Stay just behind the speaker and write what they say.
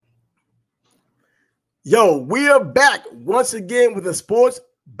Yo, we are back once again with the Sports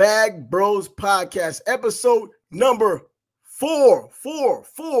Bag Bros podcast, episode number four.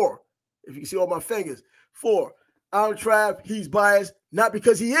 If you can see all my fingers, 4. I'm Trav. He's biased, not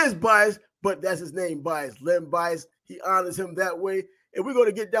because he is biased, but that's his name, Bias. Len Bias. He honors him that way. And we're going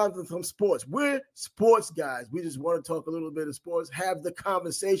to get down to some sports. We're sports guys. We just want to talk a little bit of sports, have the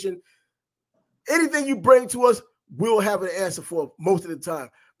conversation. Anything you bring to us, we'll have an answer for most of the time.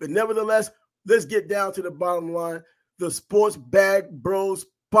 But nevertheless, let's get down to the bottom line. The Sports Bag Bros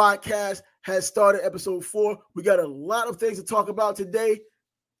podcast has started, episode 4. We got a lot of things to talk about today,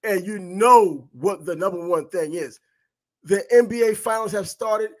 and you know what the number one thing is. The NBA Finals have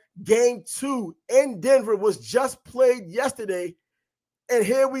started. Game 2 in Denver was just played yesterday, and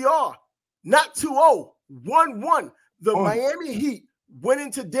here we are. Not 2-0, 1-1. The Miami Heat went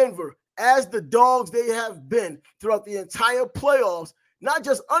into Denver as the dogs they have been throughout the entire playoffs. Not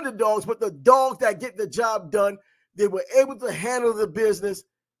just underdogs, but the dogs that get the job done. They were able to handle the business,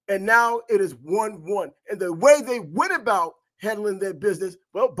 and now it is 1-1. And the way they went about handling their business,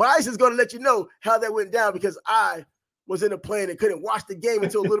 well, Bias is going to let you know how that went down because I was in a plane and couldn't watch the game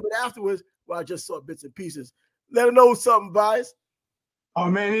until a little bit afterwards, where I just saw bits and pieces. Let them know something, Bias.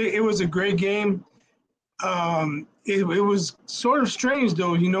 Oh, man, it was a great game. It was sort of strange,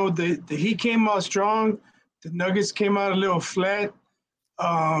 though. You know, the Heat came out strong. The Nuggets came out a little flat.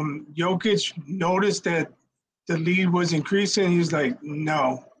 Jokic noticed that the lead was increasing. He was like,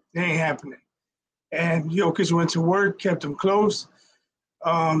 no, it ain't happening. And Jokic went to work, kept him close.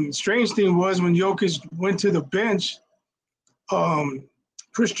 Strange thing was when Jokic went to the bench,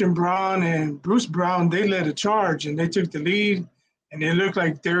 Christian Braun and Bruce Brown, they led a charge and they took the lead and it looked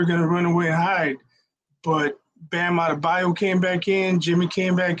like they were going to run away and hide. But Bam Adebayo came back in, Jimmy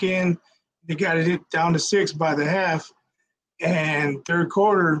came back in. They got it down to 6 by the half. And third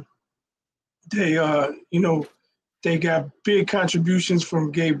quarter, they got big contributions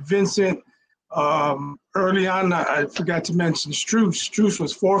from Gabe Vincent. Early on, I forgot to mention Strus. Strus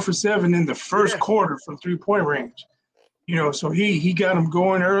was 4 for 7 in the first quarter from 3-point range. You know, so he got them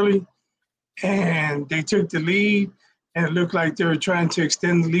going early, and they took the lead, and it looked like they were trying to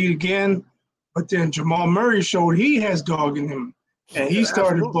extend the lead again. But then Jamal Murray showed he has dog in him, and he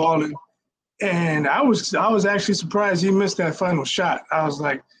started balling. And I was actually surprised he missed that final shot. I was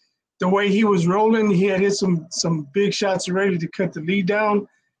like, the way he was rolling, he had hit some big shots already to cut the lead down.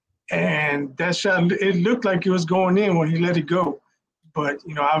 And that shot, it looked like it was going in when he let it go. But,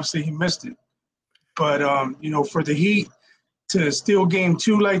 you know, obviously he missed it. But, you know, for the Heat to steal game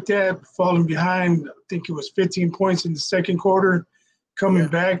 2 like that, falling behind, I think it was 15 points in the second quarter, coming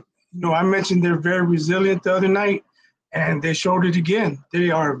back. You know, I mentioned they're very resilient the other night. And they showed it again. They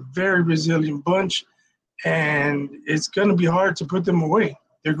are a very resilient bunch, and it's going to be hard to put them away.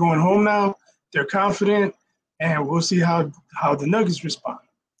 They're going home now. They're confident, and we'll see how the Nuggets respond.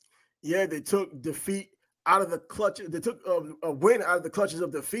 Yeah, they took defeat out of the clutches. They took a win out of the clutches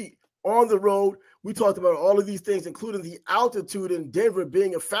of defeat on the road. We talked about all of these things, including the altitude in Denver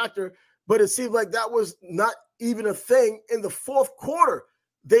being a factor, but it seemed like that was not even a thing in the fourth quarter.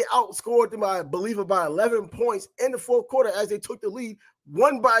 They outscored them, I believe, by 11 points in the fourth quarter as they took the lead,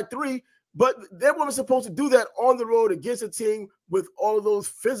 won by 3. But they weren't supposed to do that on the road against a team with all of those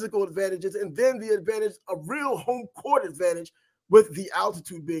physical advantages and then the advantage, a real home court advantage with the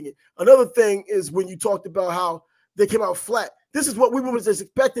altitude being it. Another thing is when you talked about how they came out flat. This is what we were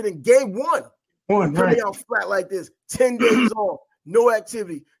expected in game 1. Coming out flat like this, 10 days off, no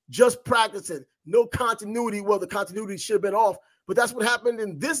activity, just practicing, no continuity. Well, the continuity should have been off. But that's what happened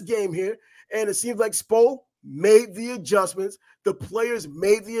in this game here. And it seems like Spo made the adjustments. The players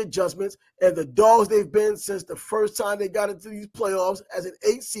made the adjustments. And the dogs they've been since the first time they got into these playoffs as an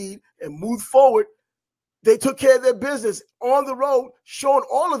 8 seed and moved forward, they took care of their business on the road, showing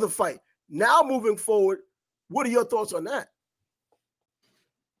all of the fight. Now moving forward, what are your thoughts on that?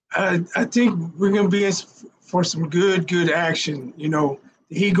 I think we're going to be in for some good action. You know,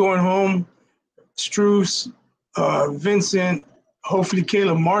 he going home, Strus, Vincent, hopefully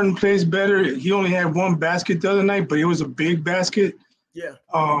Caleb Martin plays better. He only had 1 basket the other night, but it was a big basket. Yeah.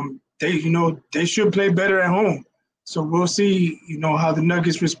 They should play better at home. So we'll see, you know, how the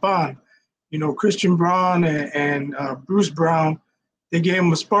Nuggets respond. You know, Christian Braun and Bruce Brown, they gave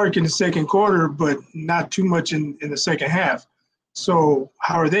him a spark in the second quarter, but not too much in the second half. So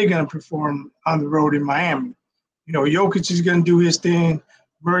how are they going to perform on the road in Miami? You know, Jokic is going to do his thing.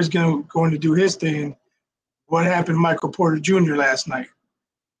 Murray's going to do his thing. What happened to Michael Porter Jr. last night?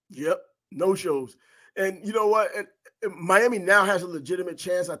 Yep, no shows. And you know what? And Miami now has a legitimate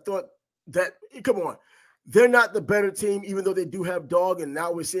chance. I thought that, come on, they're not the better team, even though they do have dog. And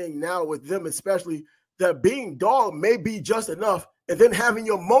now we're seeing now with them especially that being dog may be just enough, and then having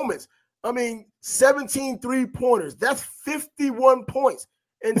your moments. I mean, 17 3-pointers, that's 51 points.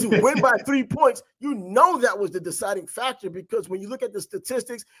 And to win by 3 points, you know that was the deciding factor, because when you look at the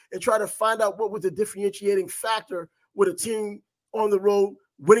statistics and try to find out what was the differentiating factor with a team on the road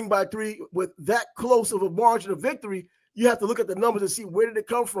winning by 3 with that close of a margin of victory, you have to look at the numbers and see where did it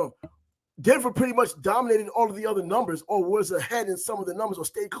come from. Denver pretty much dominated all of the other numbers, or was ahead in some of the numbers, or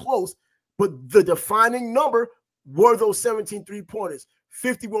stayed close. But the defining number were those 17 3-pointers,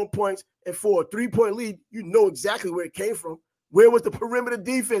 51 points, and for a 3-point lead, you know exactly where it came from. Where was the perimeter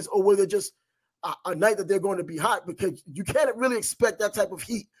defense, or was it just a night that they're going to be hot? Because you can't really expect that type of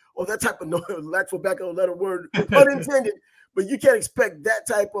heat, or that type of, lack for back of a letter word, unintended, but you can't expect that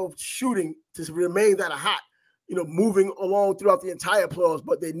type of shooting to remain that hot, moving along throughout the entire playoffs.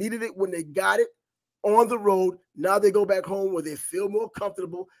 But they needed it when they got it on the road. Now they go back home where they feel more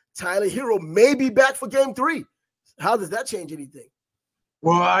comfortable. Tyler Hero may be back for game 3. How does that change anything?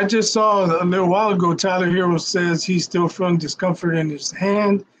 Well, I just saw a little while ago, Tyler Hero says he's still feeling discomfort in his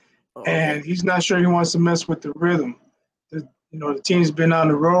hand, and he's not sure he wants to mess with the rhythm. The team's been on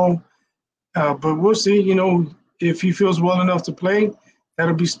the roll, but we'll see. If he feels well enough to play,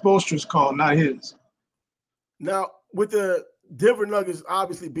 that'll be Spoelstra's call, not his. Now, with the Denver Nuggets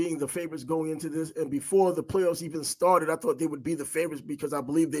obviously being the favorites going into this, and before the playoffs even started, I thought they would be the favorites because I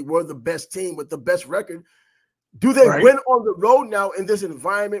believe they were the best team with the best record. Do they win on the road now in this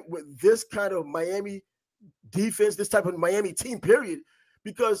environment with this kind of Miami defense, this type of Miami team, period?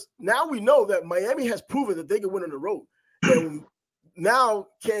 Because now we know that Miami has proven that they can win on the road. And now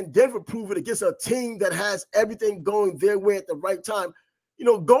can Denver prove it against a team that has everything going their way at the right time?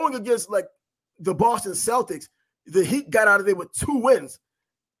 Going against like the Boston Celtics, the Heat got out of there with 2 wins.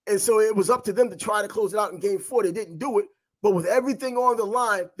 And so it was up to them to try to close it out in game 4. They didn't do it. But with everything on the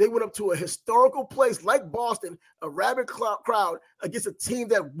line, they went up to a historical place like Boston, a rabid crowd, against a team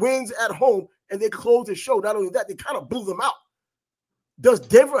that wins at home, and they closed the show. Not only that, they kind of blew them out. Does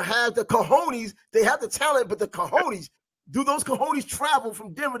Denver have the cojones? They have the talent, but the cojones, do those cojones travel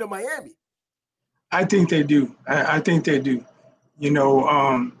from Denver to Miami? I think they do. I think they do.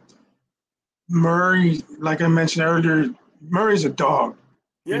 Murray, like I mentioned earlier, Murray's a dog.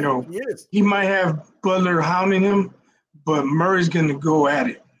 Yeah, he is. He might have Butler hounding him, but Murray's going to go at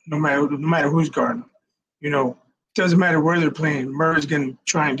it no matter who's guarding him. Doesn't matter where they're playing. Murray's going to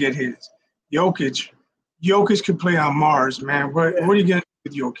try and get his. Jokic could play on Mars, man. What are you going to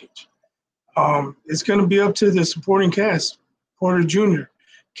do with Jokic? It's going to be up to the supporting cast, Porter Jr.,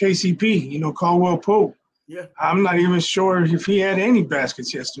 KCP, Caldwell Pope. Yeah. I'm not even sure if he had any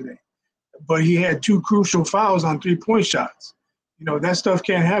baskets yesterday, but he had 2 crucial fouls on 3-point shots. That stuff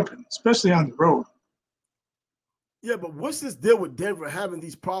can't happen, especially on the road. Yeah, but what's this deal with Denver having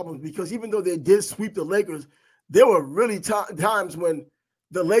these problems? Because even though they did sweep the Lakers, there were really times when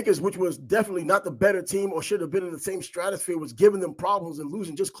the Lakers, which was definitely not the better team or should have been in the same stratosphere, was giving them problems and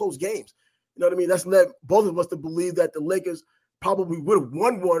losing just close games. You know what I mean? That's led both of us to believe that the Lakers probably would have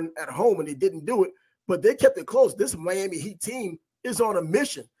won one at home, and they didn't do it. But they kept it close. This Miami Heat team is on a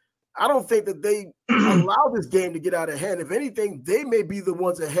mission. I don't think that they allow this game to get out of hand. If anything, they may be the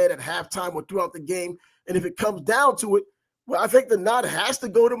ones ahead at halftime or throughout the game. And if it comes down to it, well, I think the nod has to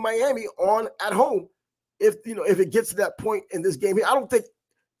go to Miami at home. If it gets to that point in this game here, I don't think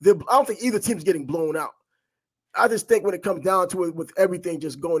either team's getting blown out. I just think when it comes down to it, with everything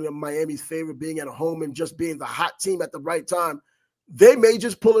just going in Miami's favor, being at home and just being the hot team at the right time, they may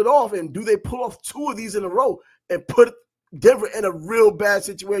just pull it off. And do they pull off 2 of these in a row and put Denver in a real bad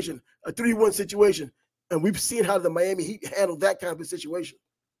situation, a 3-1 situation? And we've seen how the Miami Heat handled that kind of a situation.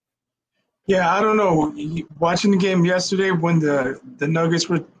 Yeah, I don't know. Watching the game yesterday when the Nuggets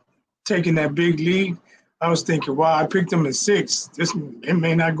were taking that big lead, I was thinking, wow, I picked them at 6. It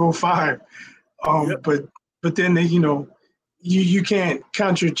may not go 5. But then you can't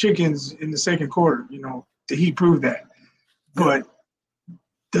count your chickens in the second quarter. The Heat proved that. But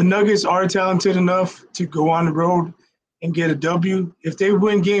the Nuggets are talented enough to go on the road and get a W. If they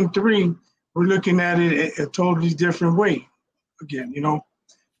win game 3, we're looking at it a totally different way. Again,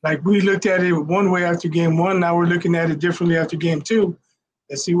 like we looked at it one way after game 1. Now we're looking at it differently after game 2.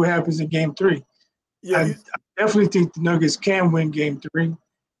 Let's see what happens in game 3. Yeah, I definitely think the Nuggets can win game 3,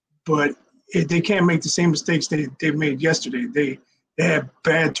 but they can't make the same mistakes they made yesterday. They had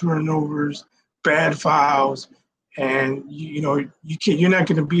bad turnovers, bad fouls, and you're not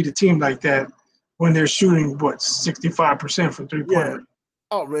going to beat a team like that when they're shooting 65% from 3-point range.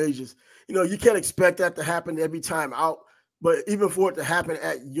 Outrageous. You can't expect that to happen every time out, but even for it to happen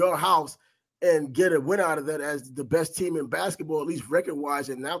at your house and get a win out of that as the best team in basketball, at least record-wise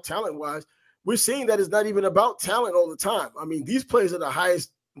and now talent-wise, we're seeing that it's not even about talent all the time. I mean, these players are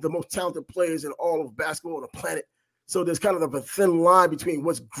the most talented players in all of basketball on the planet. So there's kind of a thin line between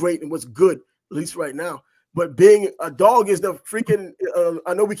what's great and what's good, at least right now. But being a dog is the freaking,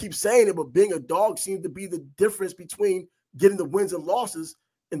 I know we keep saying it, but being a dog seems to be the difference between getting the wins and losses.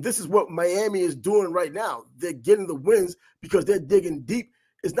 And this is what Miami is doing right now. They're getting the wins because they're digging deep.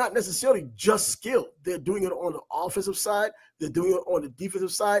 It's not necessarily just skill. They're doing it on the offensive side. They're doing it on the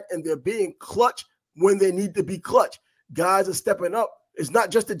defensive side, and they're being clutch when they need to be clutch. Guys are stepping up. It's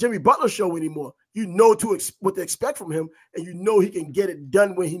not just the Jimmy Butler show anymore. You know what to expect from him, and you know he can get it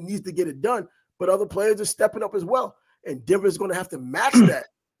done when he needs to get it done. But other players are stepping up as well, and Denver's going to have to match that.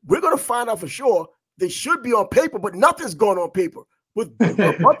 We're going to find out for sure. They should be on paper, but nothing's going on paper with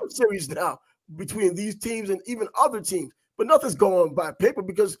a bunch of series now between these teams and even other teams. But nothing's going by paper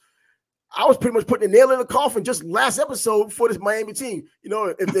because I was pretty much putting a nail in the coffin just last episode for this Miami team. You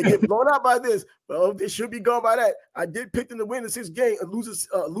know, if they get blown out by this, well, they should be gone by that. I did pick them to win the 6 games, lose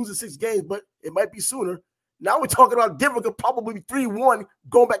 6 games, but it might be sooner. Now we're talking about Denver could probably be 3-1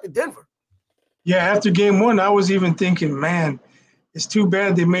 going back to Denver. Yeah, after game 1, I was even thinking, man, it's too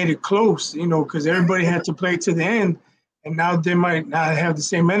bad they made it close, you know, because everybody had to play to the end, and now they might not have the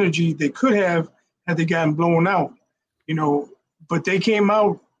same energy they could have had they gotten blown out, you know. But they came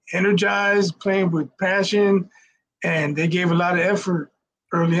out energized, playing with passion, and they gave a lot of effort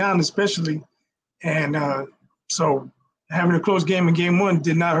early on, especially. And so having a close game in game 1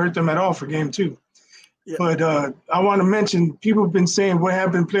 did not hurt them at all for game 2. Yeah. But I want to mention, people have been saying, what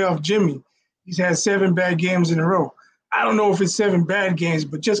happened to playoff Jimmy? He's had 7 bad games in a row. I don't know if it's 7 bad games,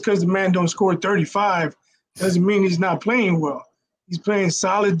 but just because the man don't score 35 doesn't mean he's not playing well. He's playing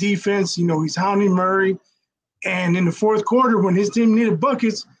solid defense. You know, he's hounding Murray. And in the fourth quarter, when his team needed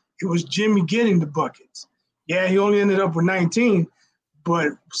buckets, it was Jimmy getting the buckets. Yeah, he only ended up with 19,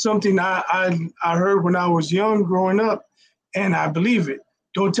 but something I heard when I was young growing up, and I believe it.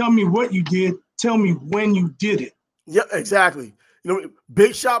 Don't tell me what you did. Tell me when you did it. Yeah, exactly. You know,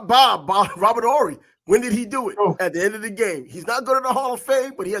 big shot Robert Horry. When did he do it? Oh. At the end of the game. He's not going to the Hall of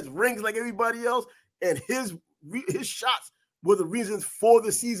Fame, but he has rings like everybody else, and his shots were the reasons for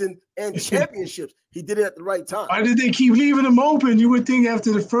the season and championships. He did it at the right time. Why did they keep leaving him open? You would think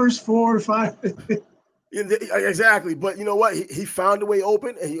after the first 4 or 5. Exactly. But you know what? He found a way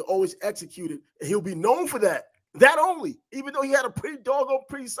open, and he always executed. And he'll be known for that. That only. Even though he had a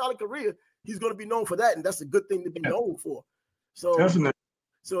pretty solid career, he's going to be known for that, and that's a good thing to be known for. So, definitely.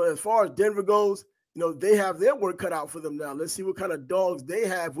 So as far as Denver goes, you know, they have their work cut out for them now. Let's see what kind of dogs they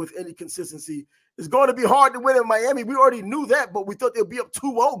have with any consistency. It's going to be hard to win in Miami. We already knew that, but we thought they'd be up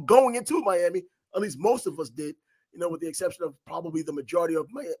 2-0 going into Miami. At least most of us did, you know, with the exception of probably the majority of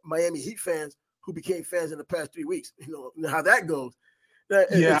Miami Heat fans who became fans in the past 3 weeks. You know how that goes. Now,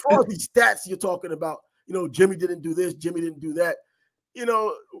 as far as these stats you're talking about, you know, Jimmy didn't do this, Jimmy didn't do that. You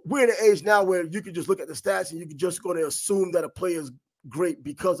know, we're in an age now where you can just look at the stats and you can just go to assume that a player is great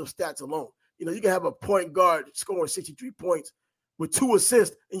because of stats alone. You know, you can have a point guard scoring 63 points with 2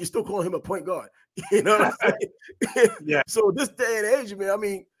 assists and you're still calling him a point guard. You know what I'm saying? Yeah. So this day and age, man, I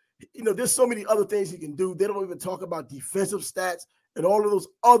mean, you know, there's so many other things he can do. They don't even talk about defensive stats and all of those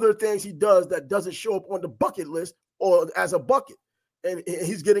other things he does that doesn't show up on the bucket list or as a bucket. And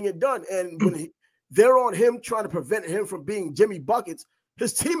he's getting it done. And when they're on him trying to prevent him from being Jimmy Buckets,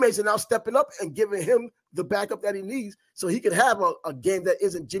 his teammates are now stepping up and giving him the backup that he needs so he can have a game that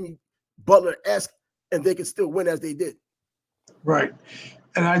isn't Jimmy Butler-esque and they can still win as they did. Right.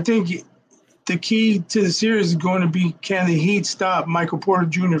 And I think the key to the series is going to be, can the Heat stop Michael Porter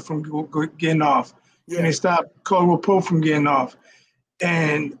Jr. from getting off? Yeah. Can they stop Caldwell Pope from getting off?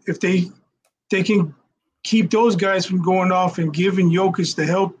 And if they can keep those guys from going off and giving Jokic the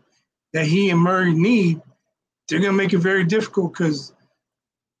help that he and Murray need, they're going to make it very difficult because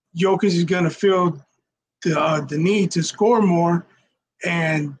Jokic is going to feel the need to score more.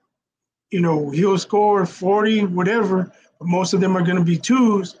 And, you know, he'll score 40, whatever, but most of them are going to be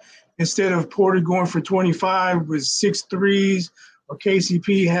 2s instead of Porter going for 25 with 6 threes or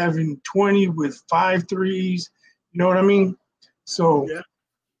KCP having 20 with 5 threes. You know what I mean? So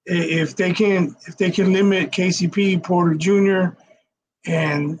if they can limit KCP, Porter Jr.,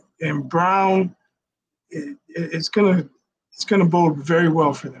 and Brown, it's gonna bode very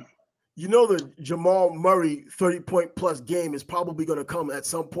well for them. You know, the Jamal Murray 30-point plus game is probably going to come at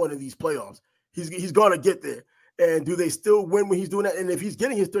some point in these playoffs. He's going to get there. And do they still win when he's doing that? And if he's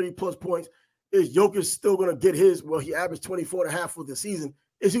getting his 30-plus points, is Jokic still going to get his? Well, he averaged 24.5 for the season.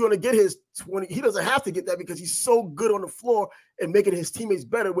 Is he going to get his 20? He doesn't have to get that because he's so good on the floor and making his teammates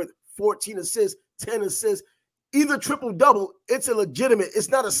better with 14 assists, 10 assists. either triple-double, it's a legitimate, it's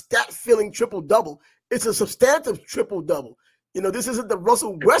not a stat-filling triple-double. It's a substantive triple-double. This isn't the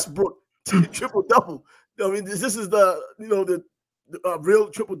Russell Westbrook triple-double. I mean, this is the real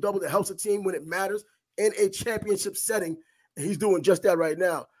triple-double that helps a team when it matters in a championship setting, and he's doing just that right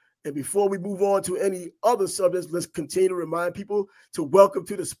now. And before we move on to any other subjects, let's continue to remind people to welcome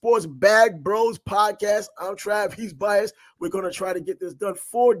to the Sports Bag Bros podcast. I'm Trav, he's Bias. We're going to try to get this done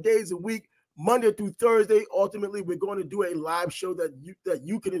 4 days a week, Monday through Thursday. Ultimately, we're going to do a live show that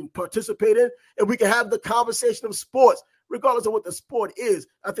you can participate in, and we can have the conversation of sports, regardless of what the sport is.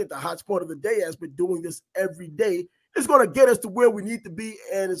 I think the hot sport of the day has been doing this every day. It's going to get us to where we need to be,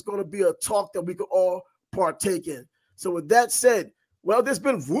 and it's going to be a talk that we can all partake in. So with that said, well, there's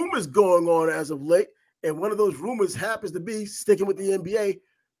been rumors going on as of late, and one of those rumors happens to be, sticking with the NBA,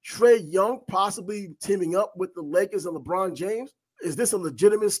 Trae Young possibly teaming up with the Lakers and LeBron James. Is this a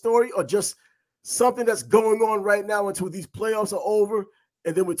legitimate story or just something that's going on right now until these playoffs are over,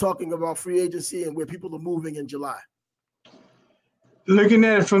 and then we're talking about free agency and where people are moving in July? Looking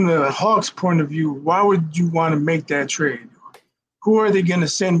at it from the Hawks' point of view, why would you want to make that trade? Who are they going to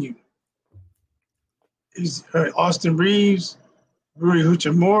send you? Is Austin Reeves, Rui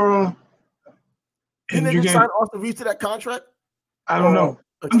Hachimura? Didn't they just sign Austin Reeves to that contract? I don't know.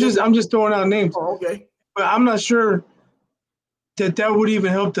 I'm just throwing out names. Oh, okay. But I'm not sure that would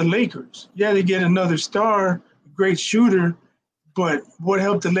even help the Lakers. Yeah, they get another star, great shooter, but what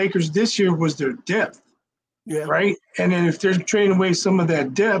helped the Lakers this year was their depth. Yeah. Right? And then if they're trading away some of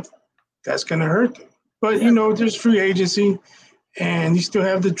that depth, that's going to hurt them. But, there's free agency, and you still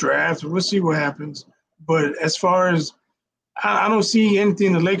have the draft. We'll see what happens. But as far as I don't see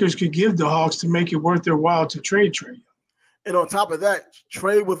anything the Lakers could give the Hawks to make it worth their while to trade Trae. And on top of that,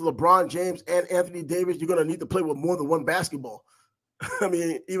 trade with LeBron James and Anthony Davis, you're going to need to play with more than one basketball. I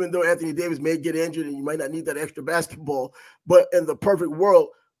mean, even though Anthony Davis may get injured and you might not need that extra basketball, but in the perfect world,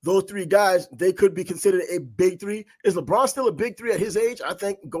 those three guys, they could be considered a big three. Is LeBron still a big three at his age? I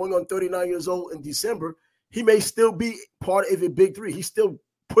think going on 39 years old in December, he may still be part of a big three. He's still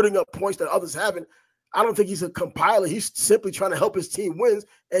putting up points that others haven't. I don't think he's a compiler. He's simply trying to help his team win,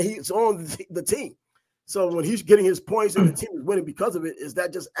 and he's on the team. So when he's getting his points and the team is winning because of it, is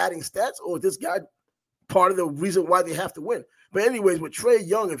that just adding stats, or is this guy part of the reason why they have to win? But anyways, with Trae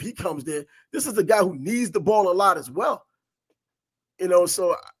Young, if he comes there, this is the guy who needs the ball a lot as well.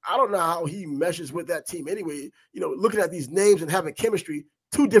 So I don't know how he meshes with that team anyway. Looking at these names and having chemistry,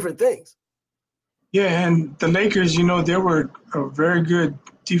 two different things. Yeah, and the Lakers, they were a very good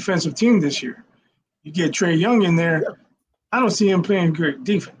defensive team this year. You get Trae Young in there, yeah. I don't see him playing great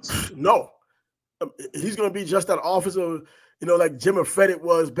defense. No. He's going to be just that offensive, like Jimmy Fredette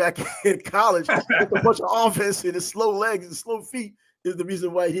was back in college. With a bunch of offense and his slow legs and slow feet is the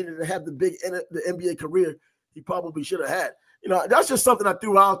reason why he didn't have the NBA career he probably should have had. That's just something I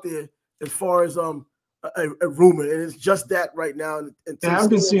threw out there as far as a rumor, and it's just that right now. Yeah, I've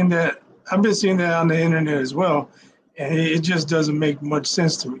been seeing that. I've been seeing that on the internet as well, and it just doesn't make much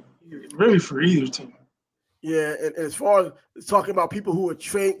sense to me, really, for either team. Yeah, and as far as talking about people who are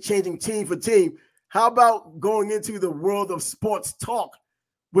changing team for team, how about going into the world of sports talk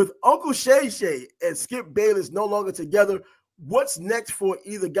with Uncle Shay Shay and Skip Bayless no longer together? What's next for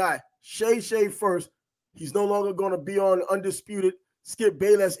either guy? Shay Shay first. He's no longer going to be on Undisputed. Skip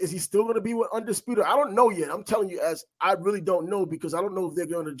Bayless, is he still going to be with Undisputed? I don't know yet. I'm telling you, as I really don't know, because I don't know if they're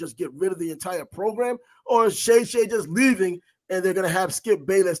going to just get rid of the entire program, or is Shay Shay just leaving and they're going to have Skip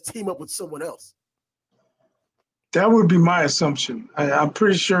Bayless team up with someone else? That would be my assumption. I'm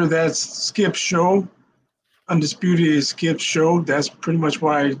pretty sure that's Skip's show. Undisputed is Skip's show. That's pretty much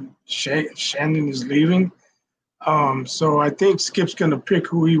why Shannon is leaving. So I think Skip's going to pick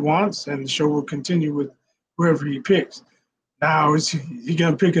who he wants, and the show will continue with whoever he picks. Now, is he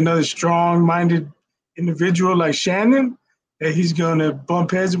going to pick another strong-minded individual like Shannon that he's going to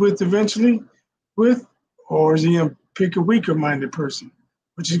bump heads with eventually or is he going to pick a weaker-minded person,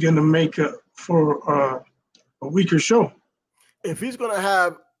 which is going to make for a weaker show? If he's going to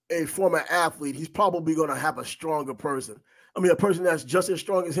have a former athlete, he's probably going to have a stronger person. I mean, a person that's just as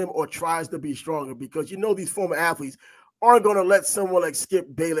strong as him or tries to be stronger, because these former athletes aren't going to let someone like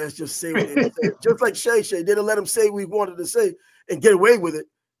Skip Bayless just say what they say. Just like Shay Shay, they didn't let him say what he wanted to say and get away with it.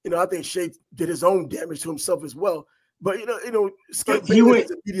 I think Shay did his own damage to himself as well. But, Skip Bayless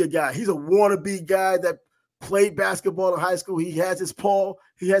is a media guy. He's a wannabe guy that played basketball in high school. He has his Paul.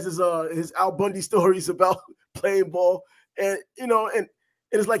 He has his Al Bundy stories about playing ball. And, and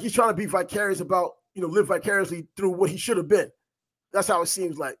it's like he's trying to be vicarious about, live vicariously through what he should have been. That's how it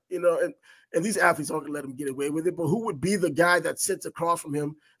seems like, and these athletes aren't going to let him get away with it. But who would be the guy that sits across from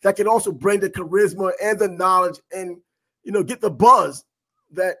him that can also bring the charisma and the knowledge and, get the buzz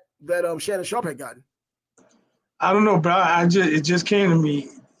that Shannon Sharpe had gotten? I don't know, but it just came to me.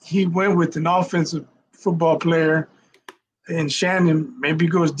 He went with an offensive football player, and Shannon maybe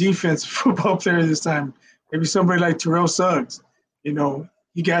goes defensive football player this time. Maybe somebody like Terrell Suggs.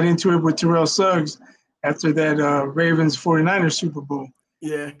 He got into it with Terrell Suggs after that Ravens 49ers Super Bowl.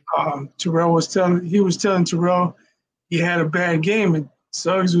 Yeah. Terrell was telling Terrell he had a bad game, and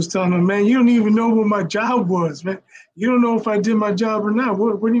Suggs was telling him, man, you don't even know what my job was, man. You don't know if I did my job or not.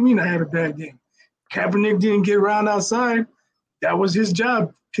 What do you mean I had a bad game? Kaepernick didn't get around outside. That was his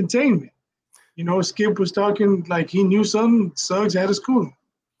job, containment. Skip was talking like he knew something. Suggs had his cool.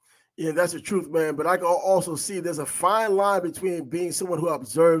 Yeah, that's the truth, man. But I can also see there's a fine line between being someone who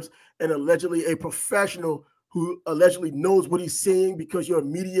observes and allegedly a professional who allegedly knows what he's seeing because you're a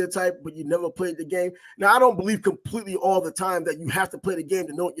media type, but you never played the game. Now, I don't believe completely all the time that you have to play the game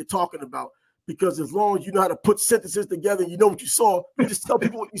to know what you're talking about, because as long as you know how to put sentences together and you know what you saw, you just tell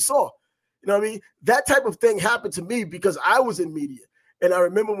people what you saw. You know what I mean? That type of thing happened to me because I was in media. And I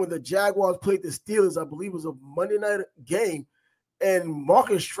remember when the Jaguars played the Steelers, I believe it was a Monday night game, and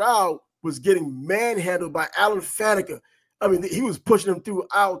Marcus Stroud was getting manhandled by Alan Faneca. I mean, he was pushing him through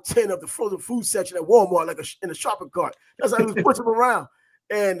aisle 10 of the frozen food section at Walmart, like in a shopping cart. That's how he was pushing him around.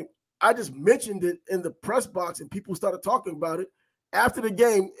 And I just mentioned it in the press box, and people started talking about it after the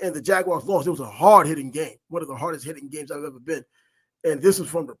game, and the Jaguars lost. It was a hard-hitting game, one of the hardest hitting games I've ever been. And this was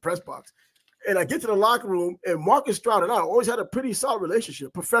from the press box. And I get to the locker room, and Marcus Stroud and I always had a pretty solid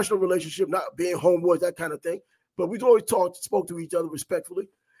relationship, professional relationship, not being homeboys, that kind of thing. But we always spoke to each other respectfully.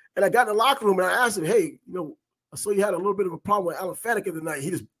 And I got in the locker room, and I asked him, hey, I saw you had a little bit of a problem with Alan Faneca tonight.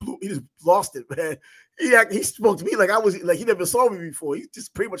 He just lost it, man. He spoke to me like he never saw me before. He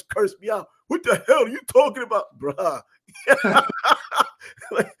just pretty much cursed me out. What the hell are you talking about, bruh?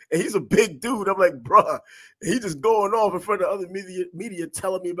 And he's a big dude. I'm like, bruh. And he just going off in front of other media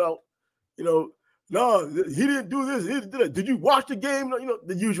telling me about, no, he didn't do this. He didn't do that. Did you watch the game?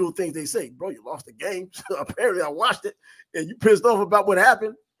 The usual things they say. Bro, you lost the game. So apparently I watched it, and you pissed off about what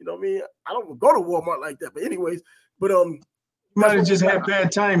happened. You know what I mean? I don't go to Walmart like that. But anyways, you might have just had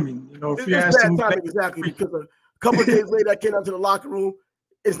bad timing. If you asked him. Bad timing, exactly. Because a couple of days later, I came out to the locker room.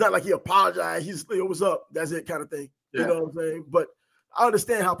 It's not like he apologized. He's what's up? That's it, kind of thing. Yeah. You know what I'm saying? But I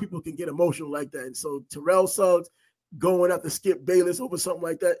understand how people can get emotional like that. And so Terrell Suggs going after Skip Bayless over something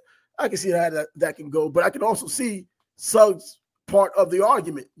like that, I can see how that can go. But I can also see Suggs part of the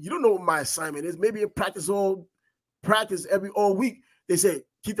argument. You don't know what my assignment is. Maybe in practice all week, they say,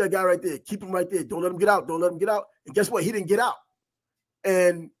 keep that guy right there. Keep him right there. Don't let him get out. Don't let him get out. And guess what? He didn't get out.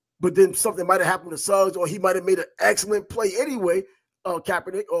 But then something might have happened to Suggs, or he might have made an excellent play anyway,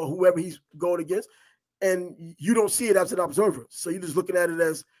 Kaepernick or whoever he's going against. And you don't see it as an observer. So you're just looking at it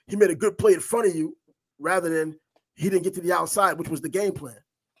as he made a good play in front of you rather than he didn't get to the outside, which was the game plan.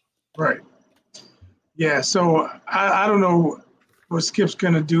 Right. Yeah, so I don't know what Skip's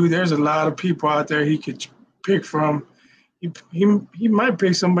going to do. There's a lot of people out there he could pick from. He might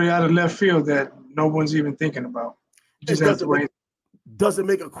pick somebody out of left field that no one's even thinking about. You just have to wait. Doesn't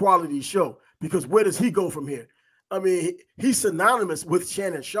make a quality show, because where does he go from here? I mean, he's synonymous with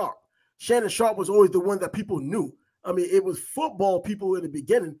Shannon Sharpe. Shannon Sharpe was always the one that people knew. I mean, it was football people in the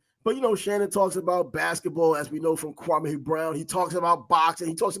beginning, but Shannon talks about basketball, as we know from Kwame Brown. He talks about boxing.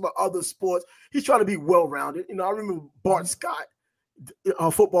 He talks about other sports. He's trying to be well-rounded. I remember Bart Scott,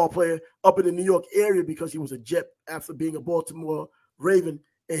 a football player up in the New York area, because he was a Jet after being a Baltimore Raven.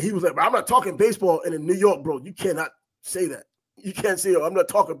 And he was like, I'm not talking baseball. And in New York, bro, you cannot say that. You can't say, I'm not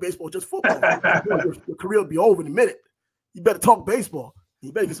talking baseball, just football. Your career will be over in a minute. You better talk baseball.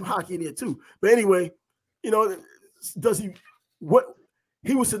 You better get some hockey in there too. But anyway, he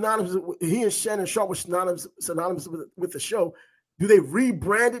was synonymous. He and Shannon Sharpe were synonymous with the show. Do they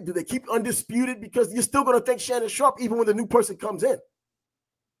rebrand it? Do they keep Undisputed? Because you're still going to think Shannon Sharpe even when the new person comes in.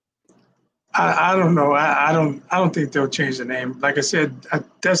 I don't know. I don't think they'll change the name. Like I said,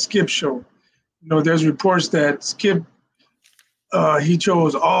 that's Skip's show. There's reports that Skip he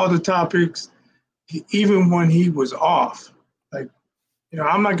chose all the topics, even when he was off. Like,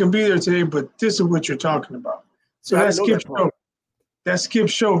 I'm not gonna be there today, but this is what you're talking about. So that's Skip's show. That's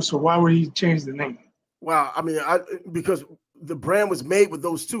Skip's show. So why would he change the name? Wow. I mean, because the brand was made with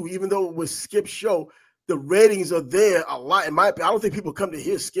those two. Even though it was Skip's show, the ratings are there a lot. In my opinion, I don't think people come to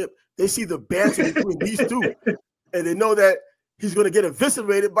hear Skip. They see the banter between these two, and they know that he's going to get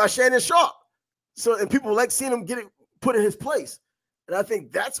eviscerated by Shannon Sharpe. So, and people like seeing him get it put in his place. And I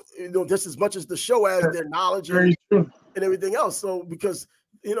think that's just as much as the show as their knowledge. Very true. and everything else. So because,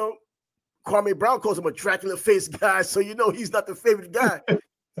 Kwame Brown calls him a Dracula face guy, so he's not the favorite guy.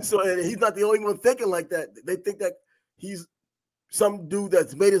 So, and he's not the only one thinking like that. They think that he's some dude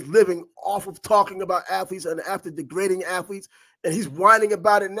that's made his living off of talking about athletes and after degrading athletes. And he's whining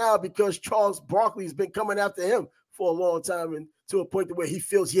about it now because Charles Barkley has been coming after him for a long time, and to a point where he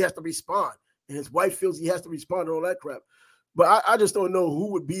feels he has to respond. And his wife feels he has to respond to all that crap. But I just don't know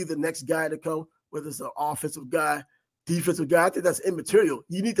who would be the next guy to come, whether it's an offensive guy, defensive guy. I think that's immaterial.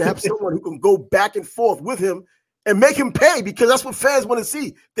 You need to have someone who can go back and forth with him and make him pay, because that's what fans want to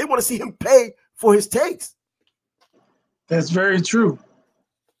see. They want to see him pay for his takes. That's very true.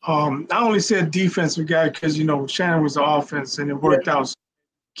 I only said defensive guy because, Shannon was the offense and it worked out. So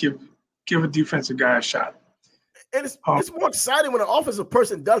give a defensive guy a shot. And it's more exciting when an offensive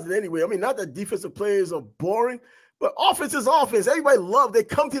person does it anyway. I mean, not that defensive players are boring, but offense is offense. Everybody loves. They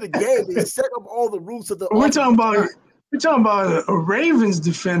come to the game. They set up all the rules of the. We're talking about a Ravens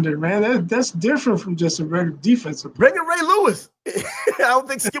defender, man. That's different from just a regular defensive player. Bring in Ray Lewis. I don't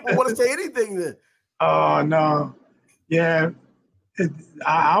think Skip would want to say anything then. Oh no, yeah,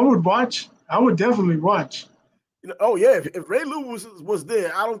 I would watch. I would definitely watch. If Ray Lewis was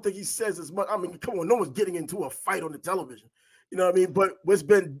there, I don't think he says as much. I mean, come on, no one's getting into a fight on the television. You know what I mean? But what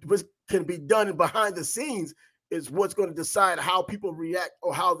can be done behind the scenes is what's going to decide how people react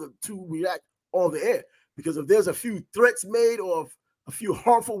or how the two react on the air. Because if there's a few threats made or a few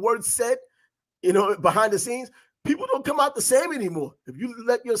harmful words said, behind the scenes, people don't come out the same anymore. If you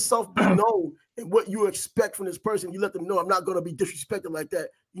let yourself be known and what you expect from this person, you let them know, I'm not going to be disrespected like that.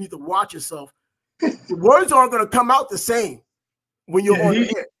 You need to watch yourself. The words aren't going to come out the same when you're on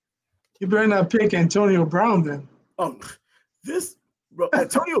the air. You better not pick Antonio Brown then.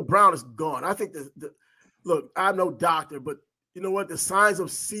 Antonio Brown is gone. I think look, I'm no doctor, but you know what? The signs of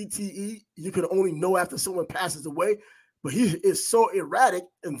CTE, you can only know after someone passes away, but he is so erratic,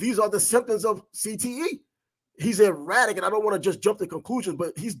 and these are the symptoms of CTE. He's erratic, and I don't want to just jump to conclusions,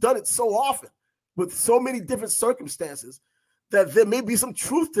 but he's done it so often with so many different circumstances that there may be some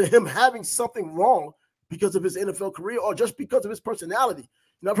truth to him having something wrong because of his NFL career or just because of his personality.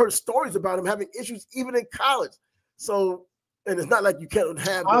 And I've heard stories about him having issues even in college. So, and it's not like you can't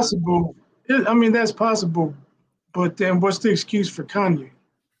have possible. That's possible. But then what's the excuse for Kanye?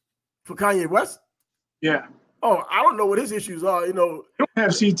 For Kanye West? Yeah. Oh, I don't know what his issues are. He don't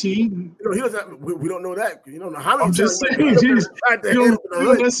have CTE. He doesn't. We don't know that. How many I'm just saying, you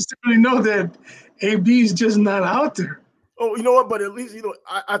don't necessarily know that AB is just not out there. Oh, you know what? But at least,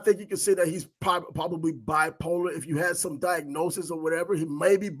 I think you can say that he's probably bipolar. If you had some diagnosis or whatever, he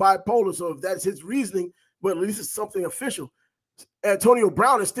may be bipolar. So if that's his reasoning, but at least it's something official. Antonio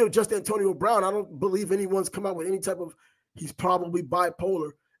Brown is still just Antonio Brown. I don't believe anyone's come out with any type of, he's probably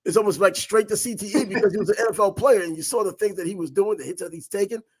bipolar. It's almost like straight to CTE because he was an NFL player and you saw the things that he was doing, the hits that he's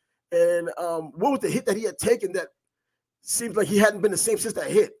taken. And what was the hit that he had taken that seems like he hadn't been the same since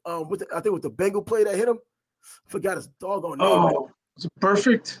that hit? I think it was the Bengal player that hit him. Forgot his doggone name. Oh, was it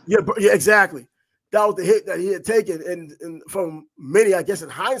perfect? Yeah, exactly. That was the hit that he had taken. And from many, I guess in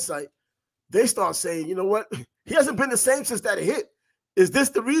hindsight, they start saying, you know what? He hasn't been the same since that hit. Is this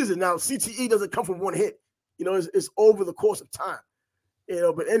the reason? Now, CTE doesn't come from one hit. It's over the course of time.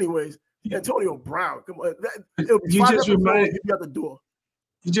 But anyways, Antonio Brown, come on. You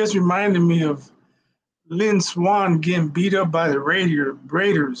just reminded me of Lynn Swann getting beat up by the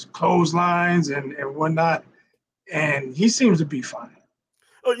Raiders, clotheslines and whatnot. And he seems to be fine.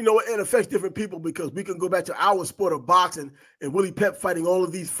 Oh, you know what? It affects different people because we can go back to our sport of boxing and Willie Pep fighting all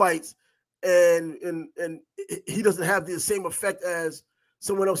of these fights. And he doesn't have the same effect as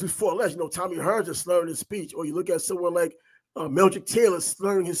someone else who's fought less. Tommy Hearns is slurring his speech, or you look at someone like Meldrick Taylor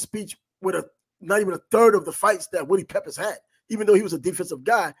slurring his speech with not even a third of the fights that Willie Pep has had. Even though he was a defensive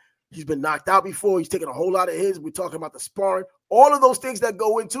guy, he's been knocked out before. He's taken a whole lot of hits. We're talking about the sparring, all of those things that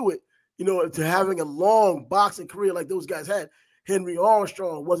go into it. To having a long boxing career like those guys had. Henry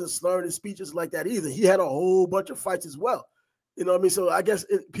Armstrong wasn't slurring his speeches like that either. He had a whole bunch of fights as well. You know what I mean? So I guess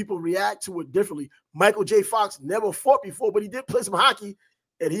people react to it differently. Michael J. Fox never fought before, but he did play some hockey,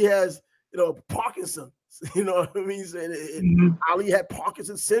 and he has, Parkinson's. You know what I mean? And Ali had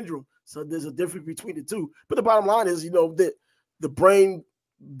Parkinson's syndrome. So there's a difference between the two. But the bottom line is, that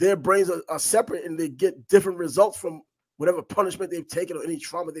their brains are separate, and they get different results from whatever punishment they've taken or any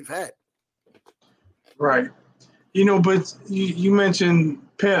trauma they've had. Right. But you mentioned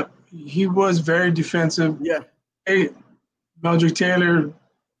Pep. He was very defensive. Yeah. Hey, Meldrick Taylor,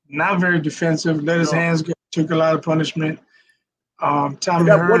 not very defensive. Let his hands go. Took a lot of punishment. Tommy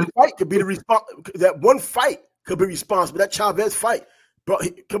Hearns. One fight could be the response. That one fight could be responsible. That Chavez fight, bro.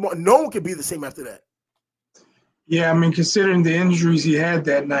 Come on, no one could be the same after that. Yeah, I mean, considering the injuries he had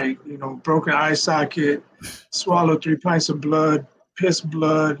that night, broken eye socket, swallowed 3 pints of blood, piss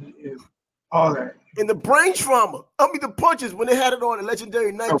blood, and all that. And the brain trauma. I mean, the punches, when they had it on the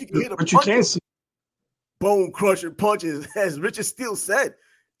legendary night, you can hear the but punches. You can't see. Bone crusher punches, as Richard Steele said.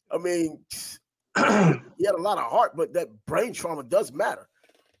 I mean, he had a lot of heart, but that brain trauma does matter.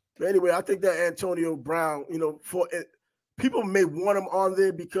 But anyway, I think that Antonio Brown, for it, people may want him on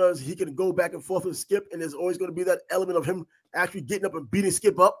there because he can go back and forth with Skip, and there's always going to be that element of him actually getting up and beating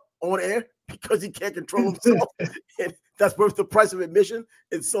Skip up on air because he can't control himself. And that's worth the price of admission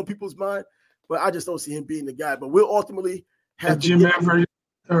in some people's mind. But I just don't see him being the guy. But we'll ultimately have Jim Rome.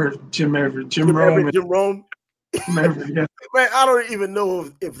 Jim Rome. Yeah. Man, I don't even know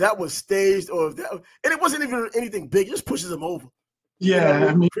if that was staged or if that, and it wasn't even anything big. It just pushes him over. Yeah,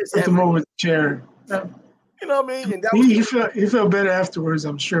 I mean, put him over the chair. You know what I mean? And he felt better afterwards,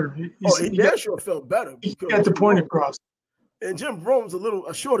 I'm sure. He sure felt better. He got the point across. And Jim Rome's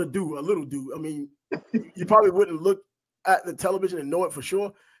a shorter dude, a little dude. I mean, you probably wouldn't look at the television and know it for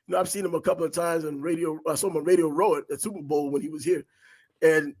sure. I've seen him a couple of times on radio. I saw him on Radio Row at Super Bowl when he was here.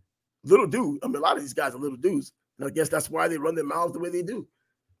 And little dude. I mean, a lot of these guys are little dudes. And I guess that's why they run their mouths the way they do.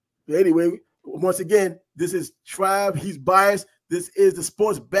 But anyway, once again, this is Trav. He's biased. This is the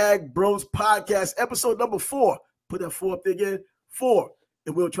Sports Bag Bros podcast, episode number 4. Put that 4 up there again. 4.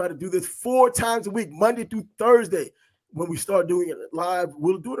 And we'll try to do this 4 times a week, Monday through Thursday. When we start doing it live,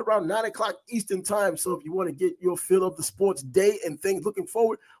 we'll do it around 9 o'clock Eastern time. So if you want to get your feel of the sports day and things looking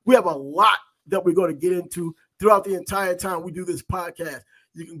forward, we have a lot that we're going to get into throughout the entire time we do this podcast.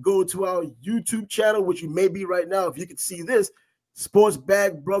 You can go to our YouTube channel, which you may be right now. If you could see this, Sports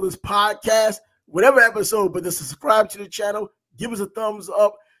Bag Brothers podcast, whatever episode, but just subscribe to the channel, give us a thumbs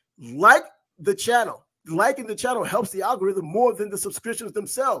up, like the channel. Liking the channel helps the algorithm more than the subscriptions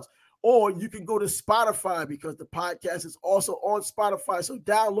themselves. Or you can go to Spotify because the podcast is also on Spotify. So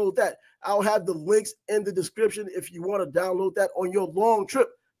download that. I'll have the links in the description if you want to download that on your long trip,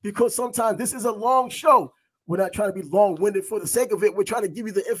 because sometimes this is a long show. We're not trying to be long-winded for the sake of it. We're trying to give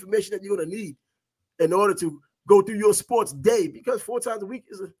you the information that you're going to need in order to go through your sports day, because 4 times a week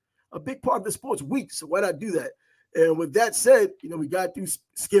is a big part of the sports week. So why not do that? And with that said, we got through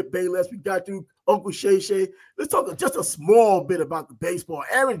Skip Bayless. We got through Uncle Shay Shay. Let's talk just a small bit about the baseball.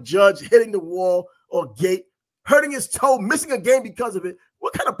 Aaron Judge hitting the wall or gate, hurting his toe, missing a game because of it.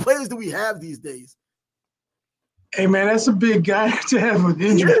 What kind of players do we have these days? Hey, man, that's a big guy to have an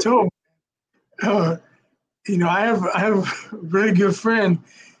injured toe. I have a really good friend.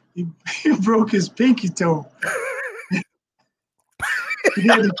 He broke his pinky toe. He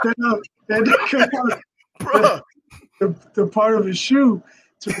had to cut out the part of his shoe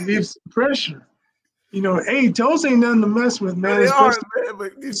to relieve some pressure. Toes ain't nothing to mess with, man. They are, man,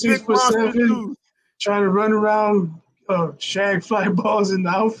 but these 6'7", trying to run around, shag fly balls in the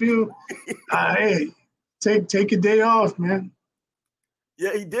outfield. Hey, take a day off, man.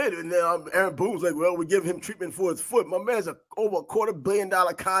 Yeah, he did. And then Aaron Boone's like, well, we give him treatment for his foot. My man's over a $250 million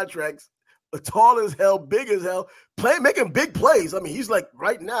contract, tall as hell, big as hell, making big plays. I mean, he's like,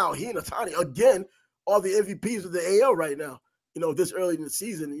 right now, he and Ohtani, again, are the MVPs of the AL right now. This early in the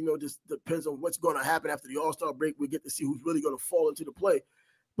season, just depends on what's going to happen after the All-Star break. We get to see who's really going to fall into the play.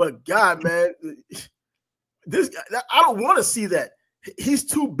 But God, man, this guy, I don't want to see that. He's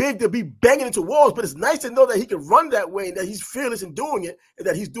too big to be banging into walls, but it's nice to know that he can run that way and that he's fearless in doing it and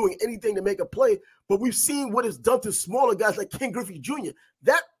that he's doing anything to make a play. But we've seen what it's done to smaller guys like Ken Griffey Jr.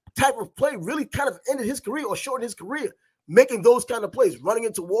 That type of play really kind of ended his career or shortened his career, making those kind of plays, running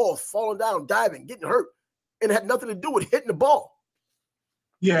into walls, falling down, diving, getting hurt, and it had nothing to do with hitting the ball.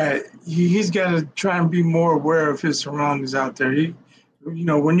 Yeah, he's got to try and be more aware of his surroundings out there.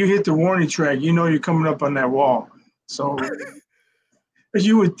 When you hit the warning track, you're coming up on that wall. So as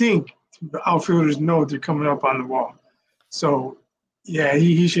you would think, the outfielders know they're coming up on the wall. So, yeah,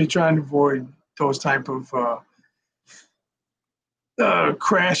 he should try and avoid those type of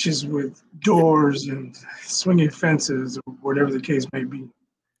crashes with doors and swinging fences or whatever the case may be.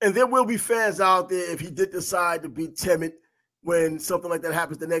 And there will be fans out there, if he did decide to be timid when something like that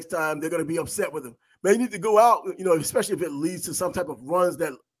happens the next time, they're going to be upset with him. Man, you need to go out, especially if it leads to some type of runs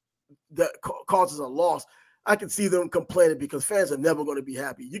that causes a loss. I can see them complaining because fans are never going to be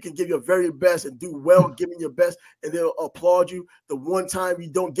happy. You can give your very best and do well giving your best, and they'll applaud you. The one time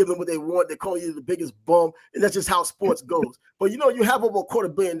you don't give them what they want, they call you the biggest bum, and that's just how sports goes. But, you have over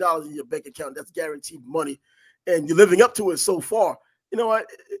 $250 million in your bank account. That's guaranteed money, and you're living up to it so far. You know what?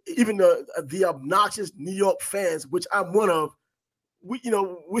 Even the obnoxious New York fans, which I'm one of,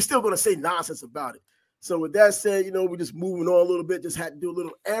 we're still going to say nonsense about it. So with that said, we're just moving on a little bit. Just had to do a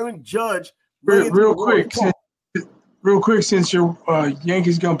little Aaron Judge. Real quick, real quick, since your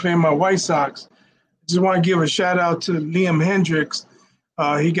Yankees gonna play my White Sox, I just want to give a shout out to Liam Hendricks.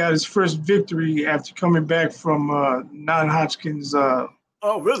 He got his first victory after coming back from non-Hodgkin's.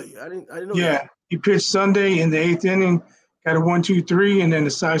 Oh, really? I didn't know that. Yeah, he pitched Sunday in the 8th inning, got a 1-2-3, and then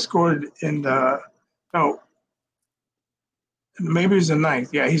the Sox scored in the no, maybe it was the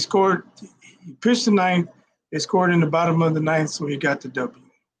 9th. Yeah, he scored. He pitched the 9th. They scored in the bottom of the 9th, so he got the W.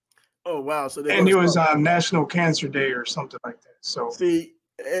 Oh, wow. So and it was on National Cancer Day or something like that. So see,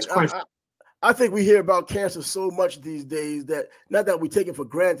 and I think we hear about cancer so much these days that not that we take it for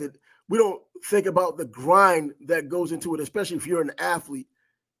granted, we don't think about the grind that goes into it, especially if you're an athlete.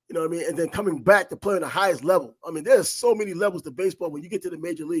 You know what I mean? And then coming back to play on the highest level. I mean, there's so many levels to baseball. When you get to the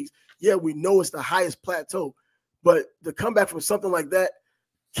major leagues, yeah, we know it's the highest plateau. But to come back from something like that,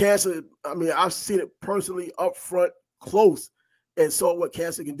 cancer, I mean, I've seen it personally up front, close, and saw what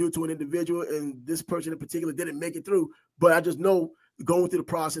cancer can do to an individual. And this person in particular didn't make it through. But I just know going through the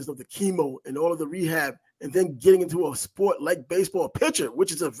process of the chemo and all of the rehab and then getting into a sport like baseball, a pitcher,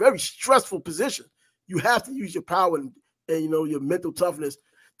 which is a very stressful position. You have to use your power and you know, your mental toughness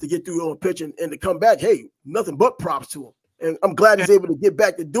to get through your own pitching and to come back. Hey, nothing but props to him. And I'm glad he's able to get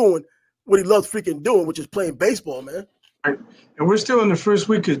back to doing what he loves freaking doing, which is playing baseball, man. Right. And we're still in the first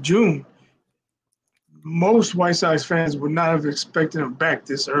week of June. Most White Sox fans would not have expected him back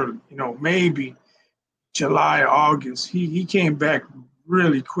this early. You know, maybe July, August. He came back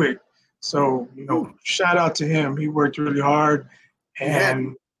really quick. So, you know, shout out to him. He worked really hard.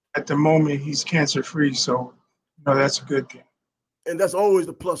 And at the moment, he's cancer-free. So, you know, that's a good thing. And that's always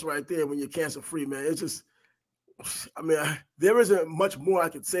the plus right there when you're cancer-free, man. It's just, I mean, there isn't much more I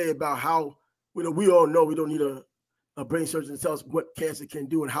could say about how, you know, we all know we don't need a brain surgeon to tell us what cancer can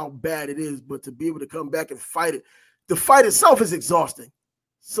do and how bad it is, but to be able to come back and fight it, the fight itself is exhausting.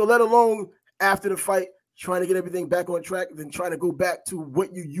 So let alone after the fight, trying to get everything back on track, then trying to go back to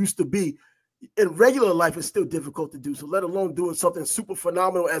what you used to be. In regular life, it's still difficult to do. So let alone doing something super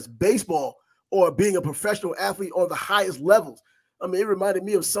phenomenal as baseball or being a professional athlete on the highest levels. I mean, it reminded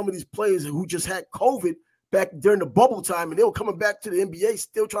me of some of these players who just had COVID back during the bubble time, and they were coming back to the NBA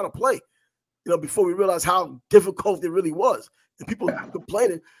still trying to play, you know, before we realized how difficult it really was. And people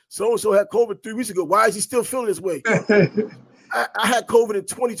complaining, so-and-so had COVID 3 weeks ago. Why is he still feeling this way? I had COVID in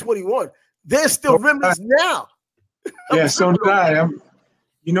 2021. There's still remnants now. Yeah, so did I.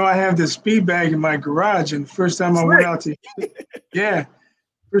 You know, I have this speed bag in my garage, and first time I went out to hit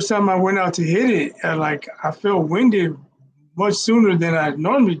it, I felt winded much sooner than I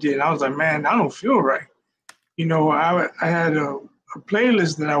normally did. I was like, man, I don't feel right. You know, I had a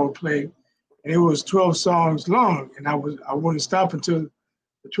playlist that I would play, and it was 12 songs long, and I wouldn't stop until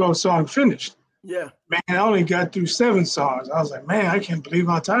the 12 song finished. Yeah. Man, I only got through 7 songs. I was like, man, I can't believe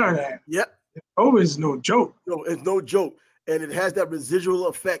how tired I am. Yep. COVID is no joke. No, it's no joke. And it has that residual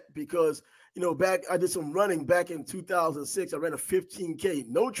effect because, you know, I did some running back in 2006. I ran a 15K,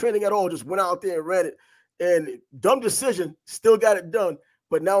 no training at all, just went out there and ran it. And dumb decision, still got it done.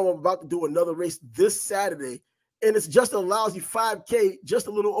 But now I'm about to do another race this Saturday. And it's just a lousy 5K, just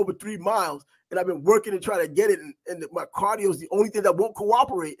a little over 3 miles. And I've been working to try to get it. And my cardio is the only thing that won't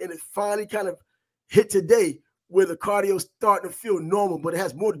cooperate. And it finally kind of hit today where the cardio is starting to feel normal, but it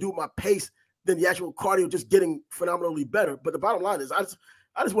has more to do with my pace than the actual cardio just getting phenomenally better. But the bottom line is I just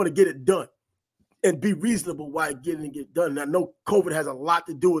want to get it done and be reasonable while getting it get done. And I know COVID has a lot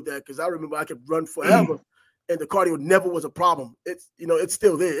to do with that because I remember I could run forever and the cardio never was a problem. It's, you know, it's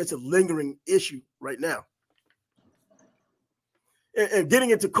still there. It's a lingering issue right now. And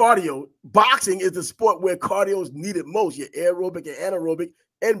getting into cardio, boxing is the sport where cardio is needed most. Your aerobic and anaerobic.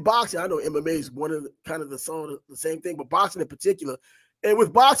 And boxing, I know MMA is one of the same thing, but boxing in particular. And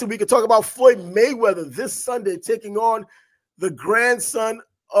with boxing, we can talk about Floyd Mayweather this Sunday taking on the grandson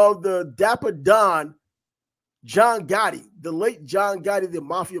of the Dapper Don, John Gotti, the late John Gotti, the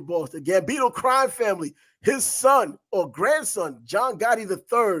mafia boss, the Gambino crime family. His son or grandson, John Gotti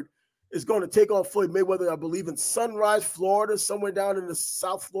III, is going to take on Floyd Mayweather, I believe, in Sunrise, Florida, somewhere down in the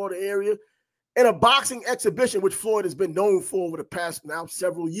South Florida area, in a boxing exhibition, which Floyd has been known for over the past now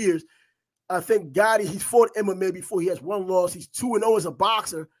several years. I think Gotti, he's fought MMA before. He has 1 loss. He's 2-0 as a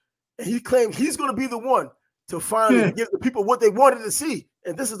boxer. And he claimed he's going to be the one to finally give the people what they wanted to see.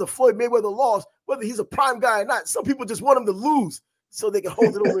 And this is the Floyd Mayweather loss, whether he's a prime guy or not. Some people just want him to lose so they can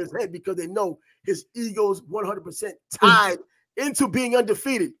hold it over his head because they know his ego's 100% tied into being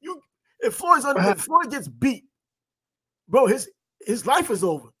undefeated. If Floyd gets beat, bro, his life is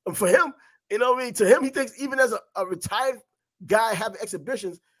over. And for him, you know what I mean? To him, he thinks even as a retired guy having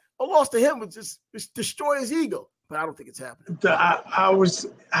exhibitions, a loss to him would just destroy his ego. but I don't think it's happening. How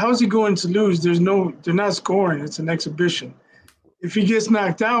is he going to lose? They're not scoring. It's an exhibition. If he gets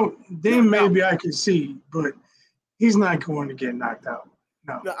knocked out, then maybe I can see, but he's not going to get knocked out.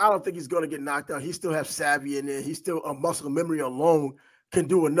 No, I don't think he's going to get knocked out. He still has savvy in there. He's still a muscle memory alone can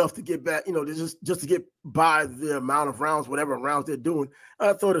do enough to get back, just to get by the amount of rounds, whatever rounds they're doing.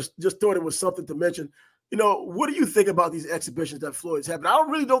 I thought it was something to mention. What do you think about these exhibitions that Floyd's having? I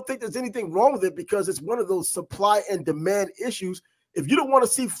really don't think there's anything wrong with it because it's one of those supply and demand issues. If you don't want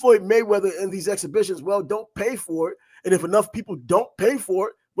to see Floyd Mayweather in these exhibitions, well, don't pay for it. And if enough people don't pay for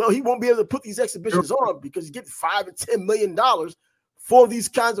it, well, he won't be able to put these exhibitions on because he's getting $5 and $10 million for these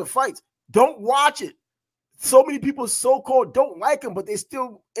kinds of fights. Don't watch it. So many people so-called don't like him, but they're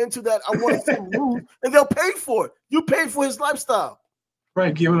still into that. I want to see him lose, and they'll pay for it. You pay for his lifestyle.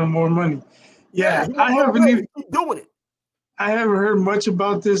 Right, giving him more money. Yeah, I haven't even doing it. I haven't heard much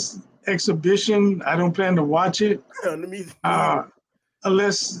about this exhibition. I don't plan to watch it.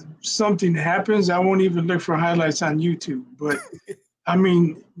 Unless something happens, I won't even look for highlights on YouTube. But, I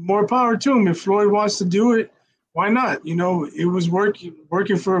mean, more power to him. If Floyd wants to do it, why not? It was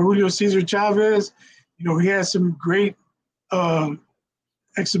working for Julio Cesar Chavez. He had some great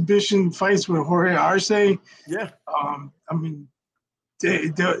exhibition fights with Jorge Arce. Yeah. I mean,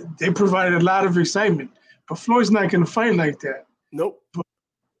 they provided a lot of excitement. But Floyd's not going to fight like that. Nope. But,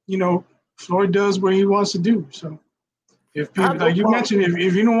 Floyd does what he wants to do. So if people, like you mentioned,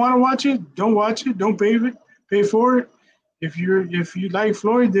 if you don't want to watch it, don't watch it. Don't pay for it. If you like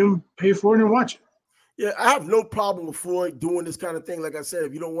Floyd, then pay for it and watch it. Yeah, I have no problem with Floyd doing this kind of thing. Like I said,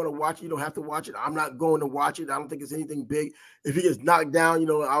 if you don't want to watch it, you don't have to watch it. I'm not going to watch it. I don't think it's anything big. If he gets knocked down,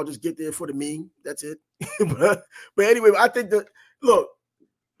 I'll just get there for the meme. That's it. but anyway, I think that, look,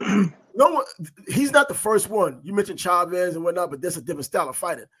 he's not the first one. You mentioned Chavez and whatnot, but that's a different style of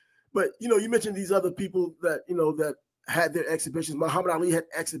fighting. But, you mentioned these other people that, that had their exhibitions. Muhammad Ali had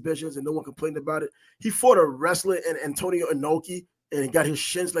exhibitions and no one complained about it. He fought a wrestler in Antonio Inoki and he got his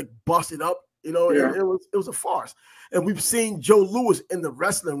shins like busted up. It was a farce. And we've seen Joe Louis in the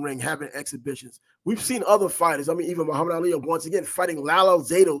wrestling ring having exhibitions. We've seen other fighters. I mean, even Muhammad Ali once again fighting Lalo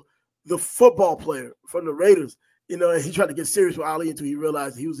Zato, the football player from the Raiders. And he tried to get serious with Ali until he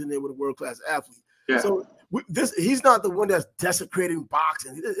realized he was in there with a world-class athlete. Yeah. So he's not the one that's desecrating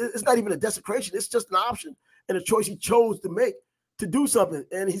boxing. It's not even a desecration. It's just an option and a choice he chose to make to do something.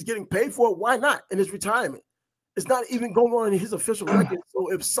 And he's getting paid for it. Why not? In his retirement. It's not even going on in his official record.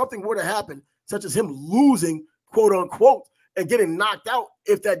 So if something were to happen, such as him losing, quote unquote, and getting knocked out,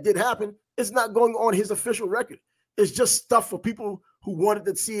 if that did happen, it's not going on his official record. It's just stuff for people who wanted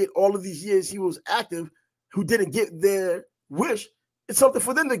to see it all of these years he was active, who didn't get their wish. It's something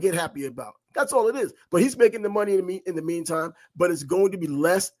for them to get happy about. That's all it is. But he's making the money in the meantime, but it's going to be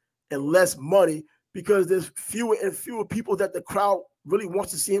less and less money because there's fewer and fewer people that the crowd really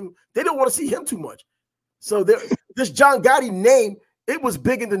wants to see him. They don't want to see him too much. So this John Gotti name, it was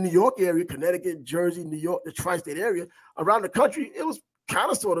big in the New York area, Connecticut, Jersey, New York, the tri-state area. Around the country, it was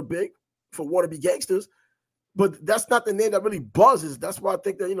kind of sort of big for wannabe gangsters, but that's not the name that really buzzes. That's why I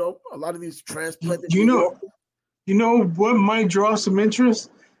think that, a lot of these transplanted. You know what might draw some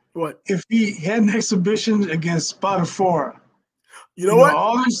interest? What? If he had an exhibition against Spotafora. You know what?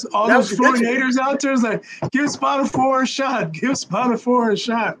 All those Floyd haters out there is like, give Spotafora a shot. Give Spotafora a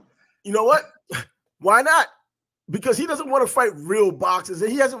shot. You know what? Why not? Because he doesn't want to fight real boxers,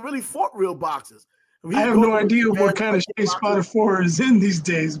 and he hasn't really fought real boxers. I have no idea what kind of shape Spotafora is in these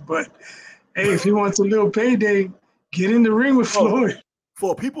days, but hey, if he wants a little payday, get in the ring with Floyd.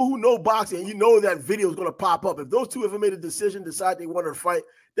 For people who know boxing, that video is going to pop up. If those two ever made a decision, decide they want to fight,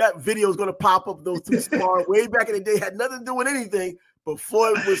 that video is going to pop up. Those two sparring way back in the day had nothing to do with anything, but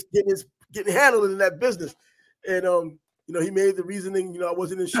Floyd was getting handled in that business, and he made the reasoning. I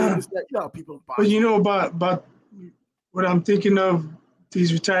wasn't in shape. How people box. But about what I'm thinking of,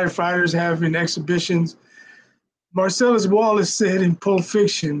 these retired fighters having exhibitions. Marcellus Wallace said in Pulp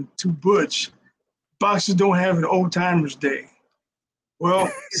Fiction to Butch, boxers don't have an old timers day.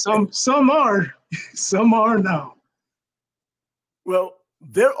 Well, some are now. Well,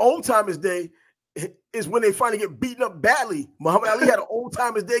 their old timers day is when they finally get beaten up badly. Muhammad Ali had an old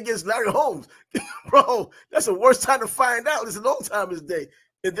timers day against Larry Holmes. Bro, that's the worst time to find out. It's an old timers day.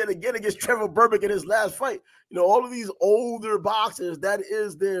 And then again against Trevor Burbick in his last fight. All of these older boxers, that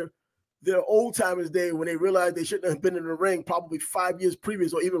is their old timers day when they realized they shouldn't have been in the ring probably 5 years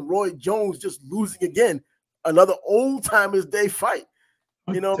previous, or even Roy Jones just losing again. Another old timers day fight.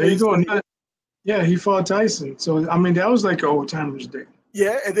 There you go. Yeah, he fought Tyson. So, that was like an old timers day.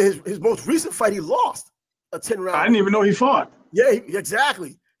 Yeah, and then his most recent fight, he lost a 10-round. I didn't even know he fought. Yeah,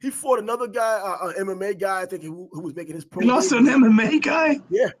 exactly. He fought another guy, an MMA guy, I think, who was making his pro. He lost to an MMA guy?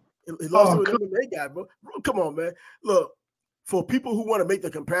 Yeah, he lost to an MMA guy, bro. Come on, man. Look, for people who want to make the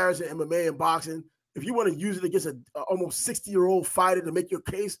comparison, MMA and boxing, if you want to use it against an almost 60-year-old fighter to make your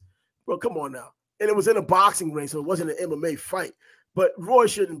case, bro, come on now. And it was in a boxing ring, so it wasn't an MMA fight. But Roy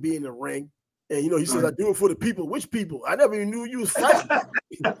shouldn't be in the ring. And, he says, I do it for the people. Which people? I never even knew you was fighting.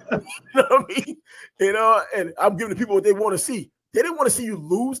 You know what I mean? And I'm giving the people what they want to see. They didn't want to see you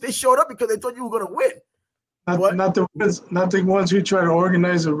lose. They showed up because they thought you were going to win. Not the ones who tried to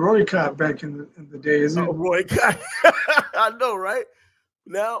organize a Roy Cop back in the day, is it? Roy Cop. I know, right?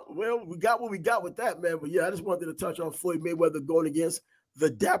 Now, well, we got what we got with that, man. But, yeah, I just wanted to touch on Floyd Mayweather going against the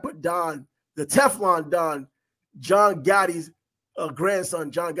Dapper Don, the Teflon Don, John Gotti's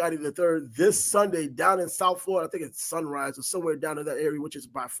grandson, John Gotti III, this Sunday down in South Florida. I think it's Sunrise or somewhere down in that area, which is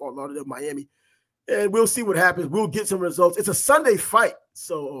by far larger than Miami. And we'll see what happens. We'll get some results. It's a Sunday fight,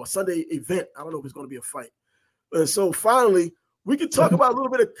 or a Sunday event. I don't know if it's going to be a fight. And so finally, we can talk about a little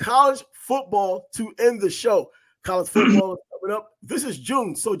bit of college football to end the show. College football is coming up. This is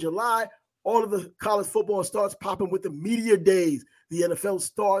June, so July, all of the college football starts popping with the media days. The NFL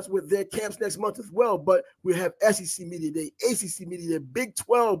starts with their camps next month as well, but we have SEC Media Day, ACC Media Day, Big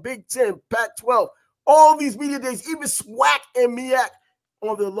 12, Big 10, Pac-12, all these media days, even SWAC and MEAC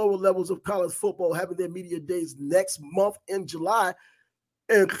on the lower levels of college football having their media days next month in July.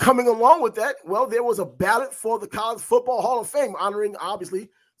 And coming along with that, well, there was a ballot for the College Football Hall of Fame, honoring, obviously,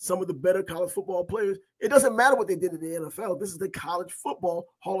 some of the better college football players. It doesn't matter what they did in the NFL. This is the College Football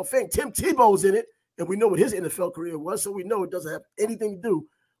Hall of Fame. Tim Tebow's in it. And we know what his NFL career was, so we know it doesn't have anything to do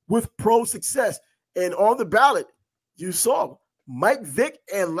with pro success. And on the ballot, you saw Mike Vick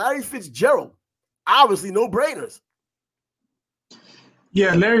and Larry Fitzgerald. Obviously, no-brainers.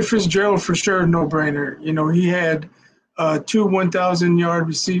 Yeah, Larry Fitzgerald for sure, no-brainer. He had 2 1,000-yard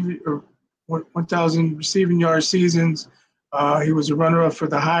receiving yard seasons. He was a runner-up for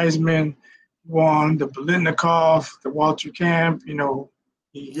the Heisman, won the Biletnikoff, the Walter Camp.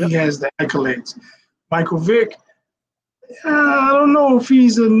 He has the accolades. Michael Vick, I don't know if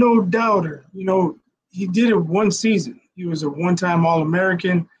he's a no-doubter. He did it one season. He was a one-time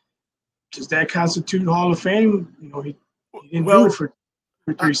All-American. Does that constitute Hall of Fame? He didn't do it for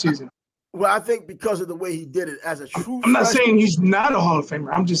 3 seasons. Well, I think because of the way he did it as a true I'm not saying he's not a Hall of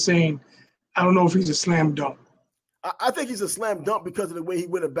Famer. I'm just saying I don't know if he's a slam dunk. I think he's a slam dunk because of the way he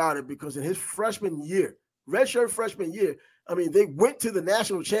went about it, because in his freshman year, redshirt freshman year, they went to the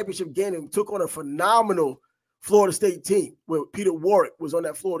national championship game and took on a phenomenal Florida State team where Peter Warrick was on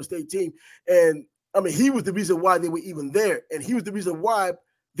that Florida State team. And, he was the reason why they were even there. And he was the reason why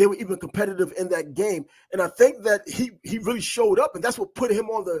they were even competitive in that game. And I think that he really showed up, and that's what put him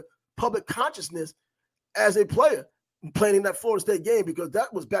on the public consciousness as a player playing in that Florida State game, because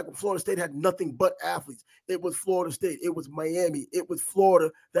that was back when Florida State had nothing but athletes. It was Florida State. It was Miami. It was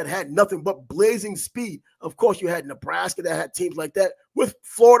Florida that had nothing but blazing speed. Of course, you had Nebraska that had teams like that with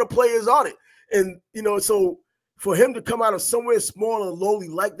Florida players on it. And, so for him to come out of somewhere small and lowly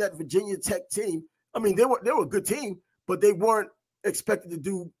like that Virginia Tech team, they were a good team, but they weren't expected to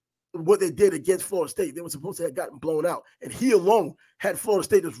do what they did against Florida State. They were supposed to have gotten blown out. And he alone had Florida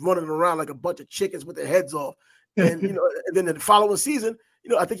State just running around like a bunch of chickens with their heads off. And, and then the following season,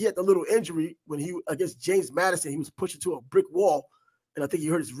 I think he had the little injury when he, against James Madison, he was pushed into a brick wall, and I think he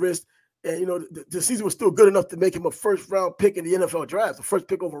hurt his wrist. And, the season was still good enough to make him a first-round pick in the NFL draft, the first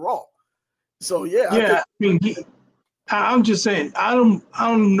pick overall. So, yeah. I'm just saying, I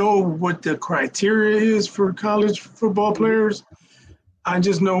don't know what the criteria is for college football players. I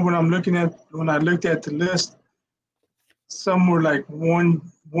just know when I looked at the list, some were like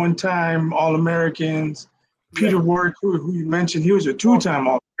one-time All-Americans. Peter Warrick, who you mentioned, he was a 2-time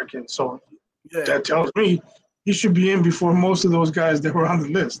All-American. So that tells me he should be in before most of those guys that were on the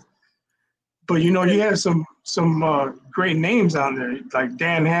list. But, you have some great names on there, like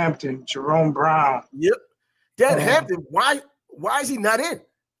Dan Hampton, Jerome Brown. Yep. Dan Hampton, why is he not in?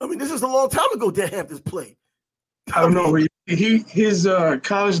 This is a long time ago Dan Hampton's played. I don't know. His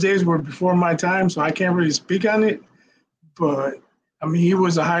college days were before my time, so I can't really speak on it. But he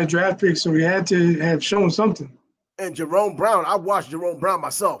was a high draft pick, so he had to have shown something. And Jerome Brown, I watched Jerome Brown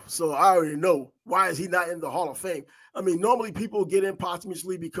myself, so I already know why is he not in the Hall of Fame. Normally people get in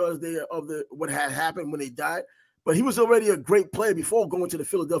posthumously because of what had happened when they died, but he was already a great player before going to the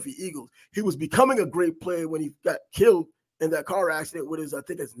Philadelphia Eagles. He was becoming a great player when he got killed in that car accident with his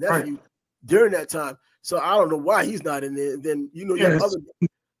nephew during that time. So I don't know why he's not in there. And then you have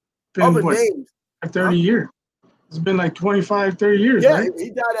other names. 30 years. It's been like 25, 30 years, yeah, right? He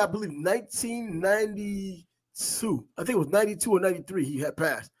died, I believe, 1990. I think it was 92 or 93 he had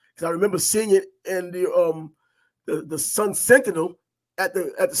passed. Because I remember seeing it in the Sun Sentinel at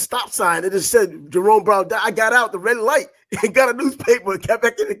the stop sign. It just said Jerome Brown died. I got out the red light and got a newspaper and got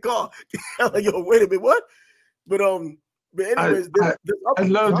back in the car. I was like, yo, wait a minute, what? But anyways, I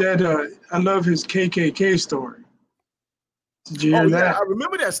love that. I love his KKK story. Did you hear that? Yeah, I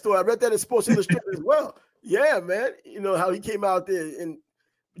remember that story. I read that in Sports Illustrated as well. Yeah, man. You know how he came out there, and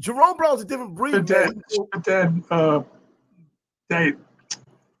Jerome Brown's a different breed, man. That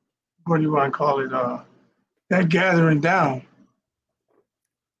what do you want to call it? That gathering down.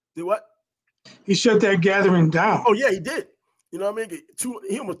 Did what? He shut that gathering down. Oh yeah, he did. You know what I mean?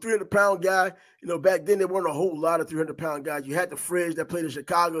 He was a 300-pound guy. You know, back then there weren't a whole lot of 300-pound guys. You had the Fridge that played in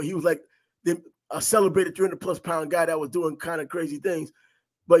Chicago. He was like a celebrated 300-plus pound guy that was doing kind of crazy things.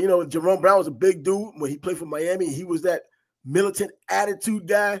 But, you know, Jerome Brown was a big dude. When he played for Miami, he was that militant attitude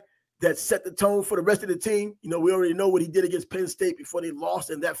guy that set the tone for the rest of the team. You know, we already know what he did against Penn State before they lost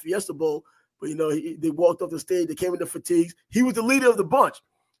in that Fiesta Bowl. But, you know, they walked off the stage. They came in the fatigues. He was the leader of the bunch.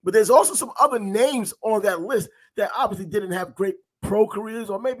 But there's also some other names on that list that obviously didn't have great pro careers,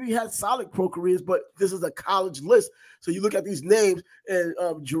 or maybe he had solid pro careers, but this is a college list. So you look at these names, and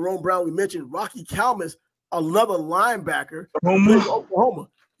Jerome Brown, we mentioned Rocky Kalmus, another linebacker from Oklahoma.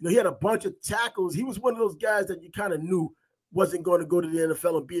 You know, he had a bunch of tackles. He was one of those guys that you kind of knew wasn't going to go to the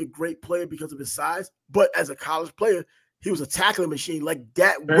NFL and be a great player because of his size. But as a college player, he was a tackling machine like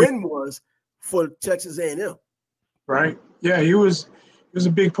Dat Wynn was for Texas A&M. Right. Yeah, he was a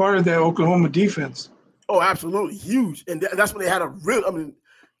big part of that Oklahoma defense. Oh, absolutely. Huge. And that's when they had a real, I mean,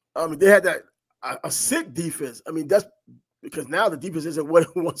 they had that a sick defense. I mean, that's because now the defense isn't what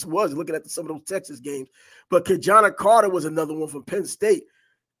it once was, looking at some of those Texas games. But Kajana Carter was another one from Penn State.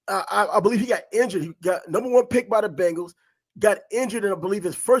 I believe he got injured. He got number 1 pick by the Bengals, got injured, and I believe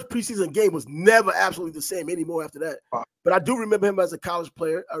his first preseason game was never absolutely the same anymore after that. Wow. But I do remember him as a college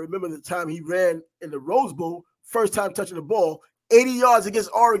player. I remember the time he ran in the Rose Bowl, first time touching the ball, 80 yards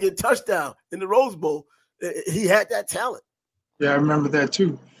against Oregon, touchdown in the Rose Bowl. He had that talent. Yeah, I remember that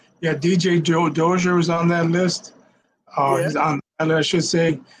too. Yeah, DJ Dozier was on that list. He's on, I should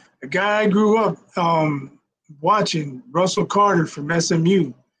say, a guy I grew up watching, Russell Carter from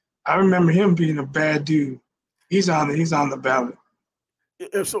SMU. I remember him being a bad dude. He's on the ballot.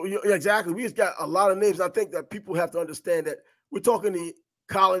 So exactly, we just got a lot of names. I think that people have to understand that we're talking the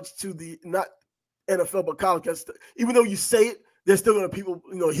college to the not NFL but college. Even though you say it, there's still going to people,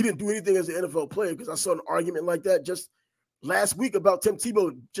 you know, he didn't do anything as an NFL player, because I saw an argument like that just last week about Tim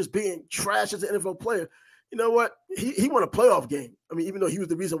Tebow just being trash as an NFL player. You know what? He won a playoff game. I mean, even though he was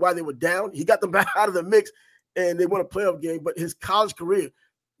the reason why they were down, he got them back out of the mix and they won a playoff game. But his college career,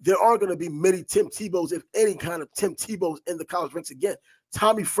 there aren't going to be many Tim Tebows, if any kind of Tim Tebows, in the college ranks again.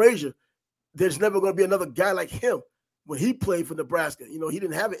 Tommy Frazier, there's never going to be another guy like him when he played for Nebraska. You know, he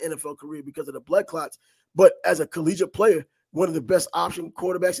didn't have an NFL career because of the blood clots, but as a collegiate player, one of the best option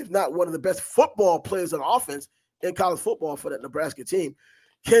quarterbacks, if not one of the best football players on offense in college football for that Nebraska team.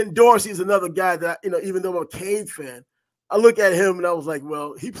 Ken Dorsey is another guy that, you know, even though I'm a Canes fan, I look at him and I was like,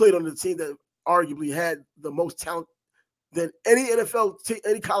 well, he played on the team that arguably had the most talent than any NFL team,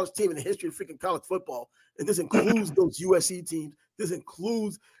 any college team in the history of freaking college football. And this includes those USC teams. This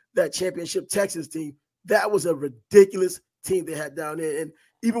includes that championship Texas team. That was a ridiculous team they had down there. And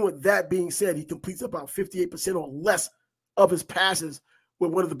even with that being said, he completes about 58% or less of his passes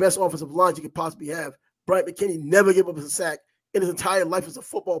with one of the best offensive lines you could possibly have. Bryant McKinney never gave up a sack in his entire life as a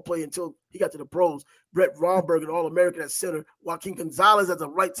football player until he got to the pros. Brett Romberg, an All-American at center. Joaquin Gonzalez as a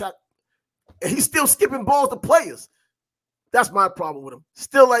right tackle. And he's still skipping balls to players. That's my problem with him.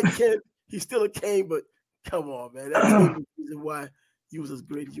 Still like Ken. He's still a Kane, but come on, man. That's the reason why you was as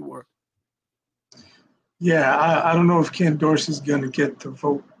great as you were. Yeah, I don't know if Ken Dorsey's going to get the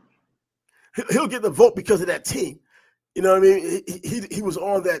vote. He'll get the vote because of that team. You know what I mean? He was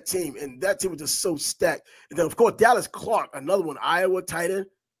on that team, and that team was just so stacked. And then, of course, Dallas Clark, another one, Iowa tight end,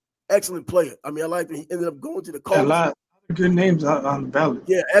 excellent player. I mean, I like that he ended up going to the Colts. A lot of good names on the ballot.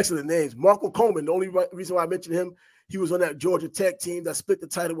 Yeah, excellent names. Marco Coleman, the only reason why I mentioned him, he was on that Georgia Tech team that split the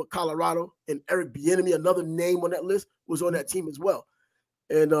title with Colorado. And Eric Bieniemy, another name on that list, was on that team as well.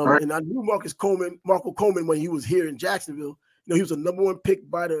 And and I knew Marco Coleman, when he was here in Jacksonville. You know, he was a number 1 pick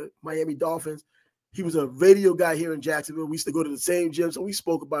by the Miami Dolphins. He was a radio guy here in Jacksonville. We used to go to the same gym, so we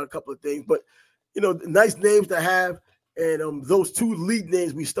spoke about a couple of things. But, you know, nice names to have. And those 2 lead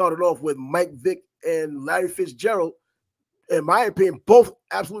names we started off with, Mike Vick and Larry Fitzgerald, in my opinion, both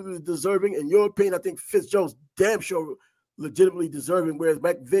absolutely deserving. In your opinion, I think Fitzgerald's damn sure legitimately deserving, whereas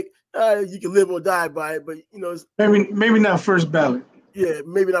Mike Vick, you can live or die by it. But, you know, maybe not first ballot. Yeah,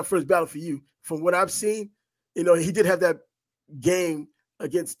 maybe not first ballot for you. From what I've seen, You know, he did have that game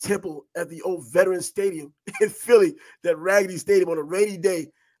against Temple at the old Veterans Stadium in Philly, that raggedy stadium on a rainy day.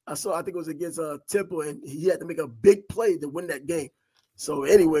 I think it was against Temple, and he had to make a big play to win that game. So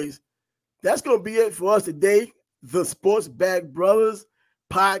anyways, that's going to be it for us today. The Sports Bag Brothers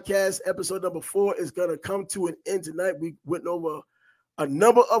podcast episode number 4 is going to come to an end tonight. We went over a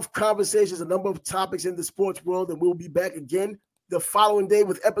number of conversations, a number of topics in the sports world, and we'll be back again the following day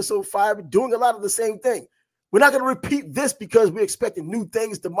with episode 5, doing a lot of the same thing. We're not going to repeat this because we're expecting new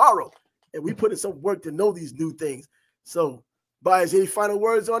things tomorrow, and we put in some work to know these new things. So, Bias, any final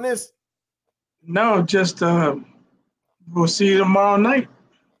words on this? No, just we'll see you tomorrow night.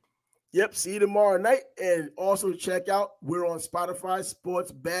 Yep, see you tomorrow night. And also check out, we're on Spotify,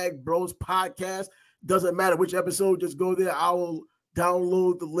 Sports Bag Bros Podcast. Doesn't matter which episode, just go there. I will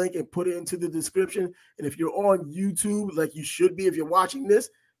download the link and put it into the description. And if you're on YouTube, like you should be if you're watching this,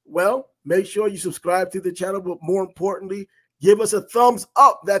 well, make sure you subscribe to the channel, but more importantly, give us a thumbs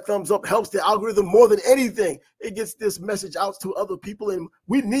up. That thumbs up helps the algorithm more than anything. It gets this message out to other people, and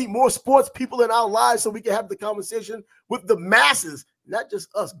we need more sports people in our lives so we can have the conversation with the masses, not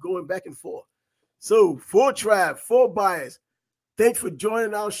just us going back and forth. So for Trav, for Bias, thanks for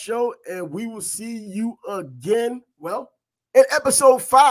joining our show, and we will see you again, well, in episode 5.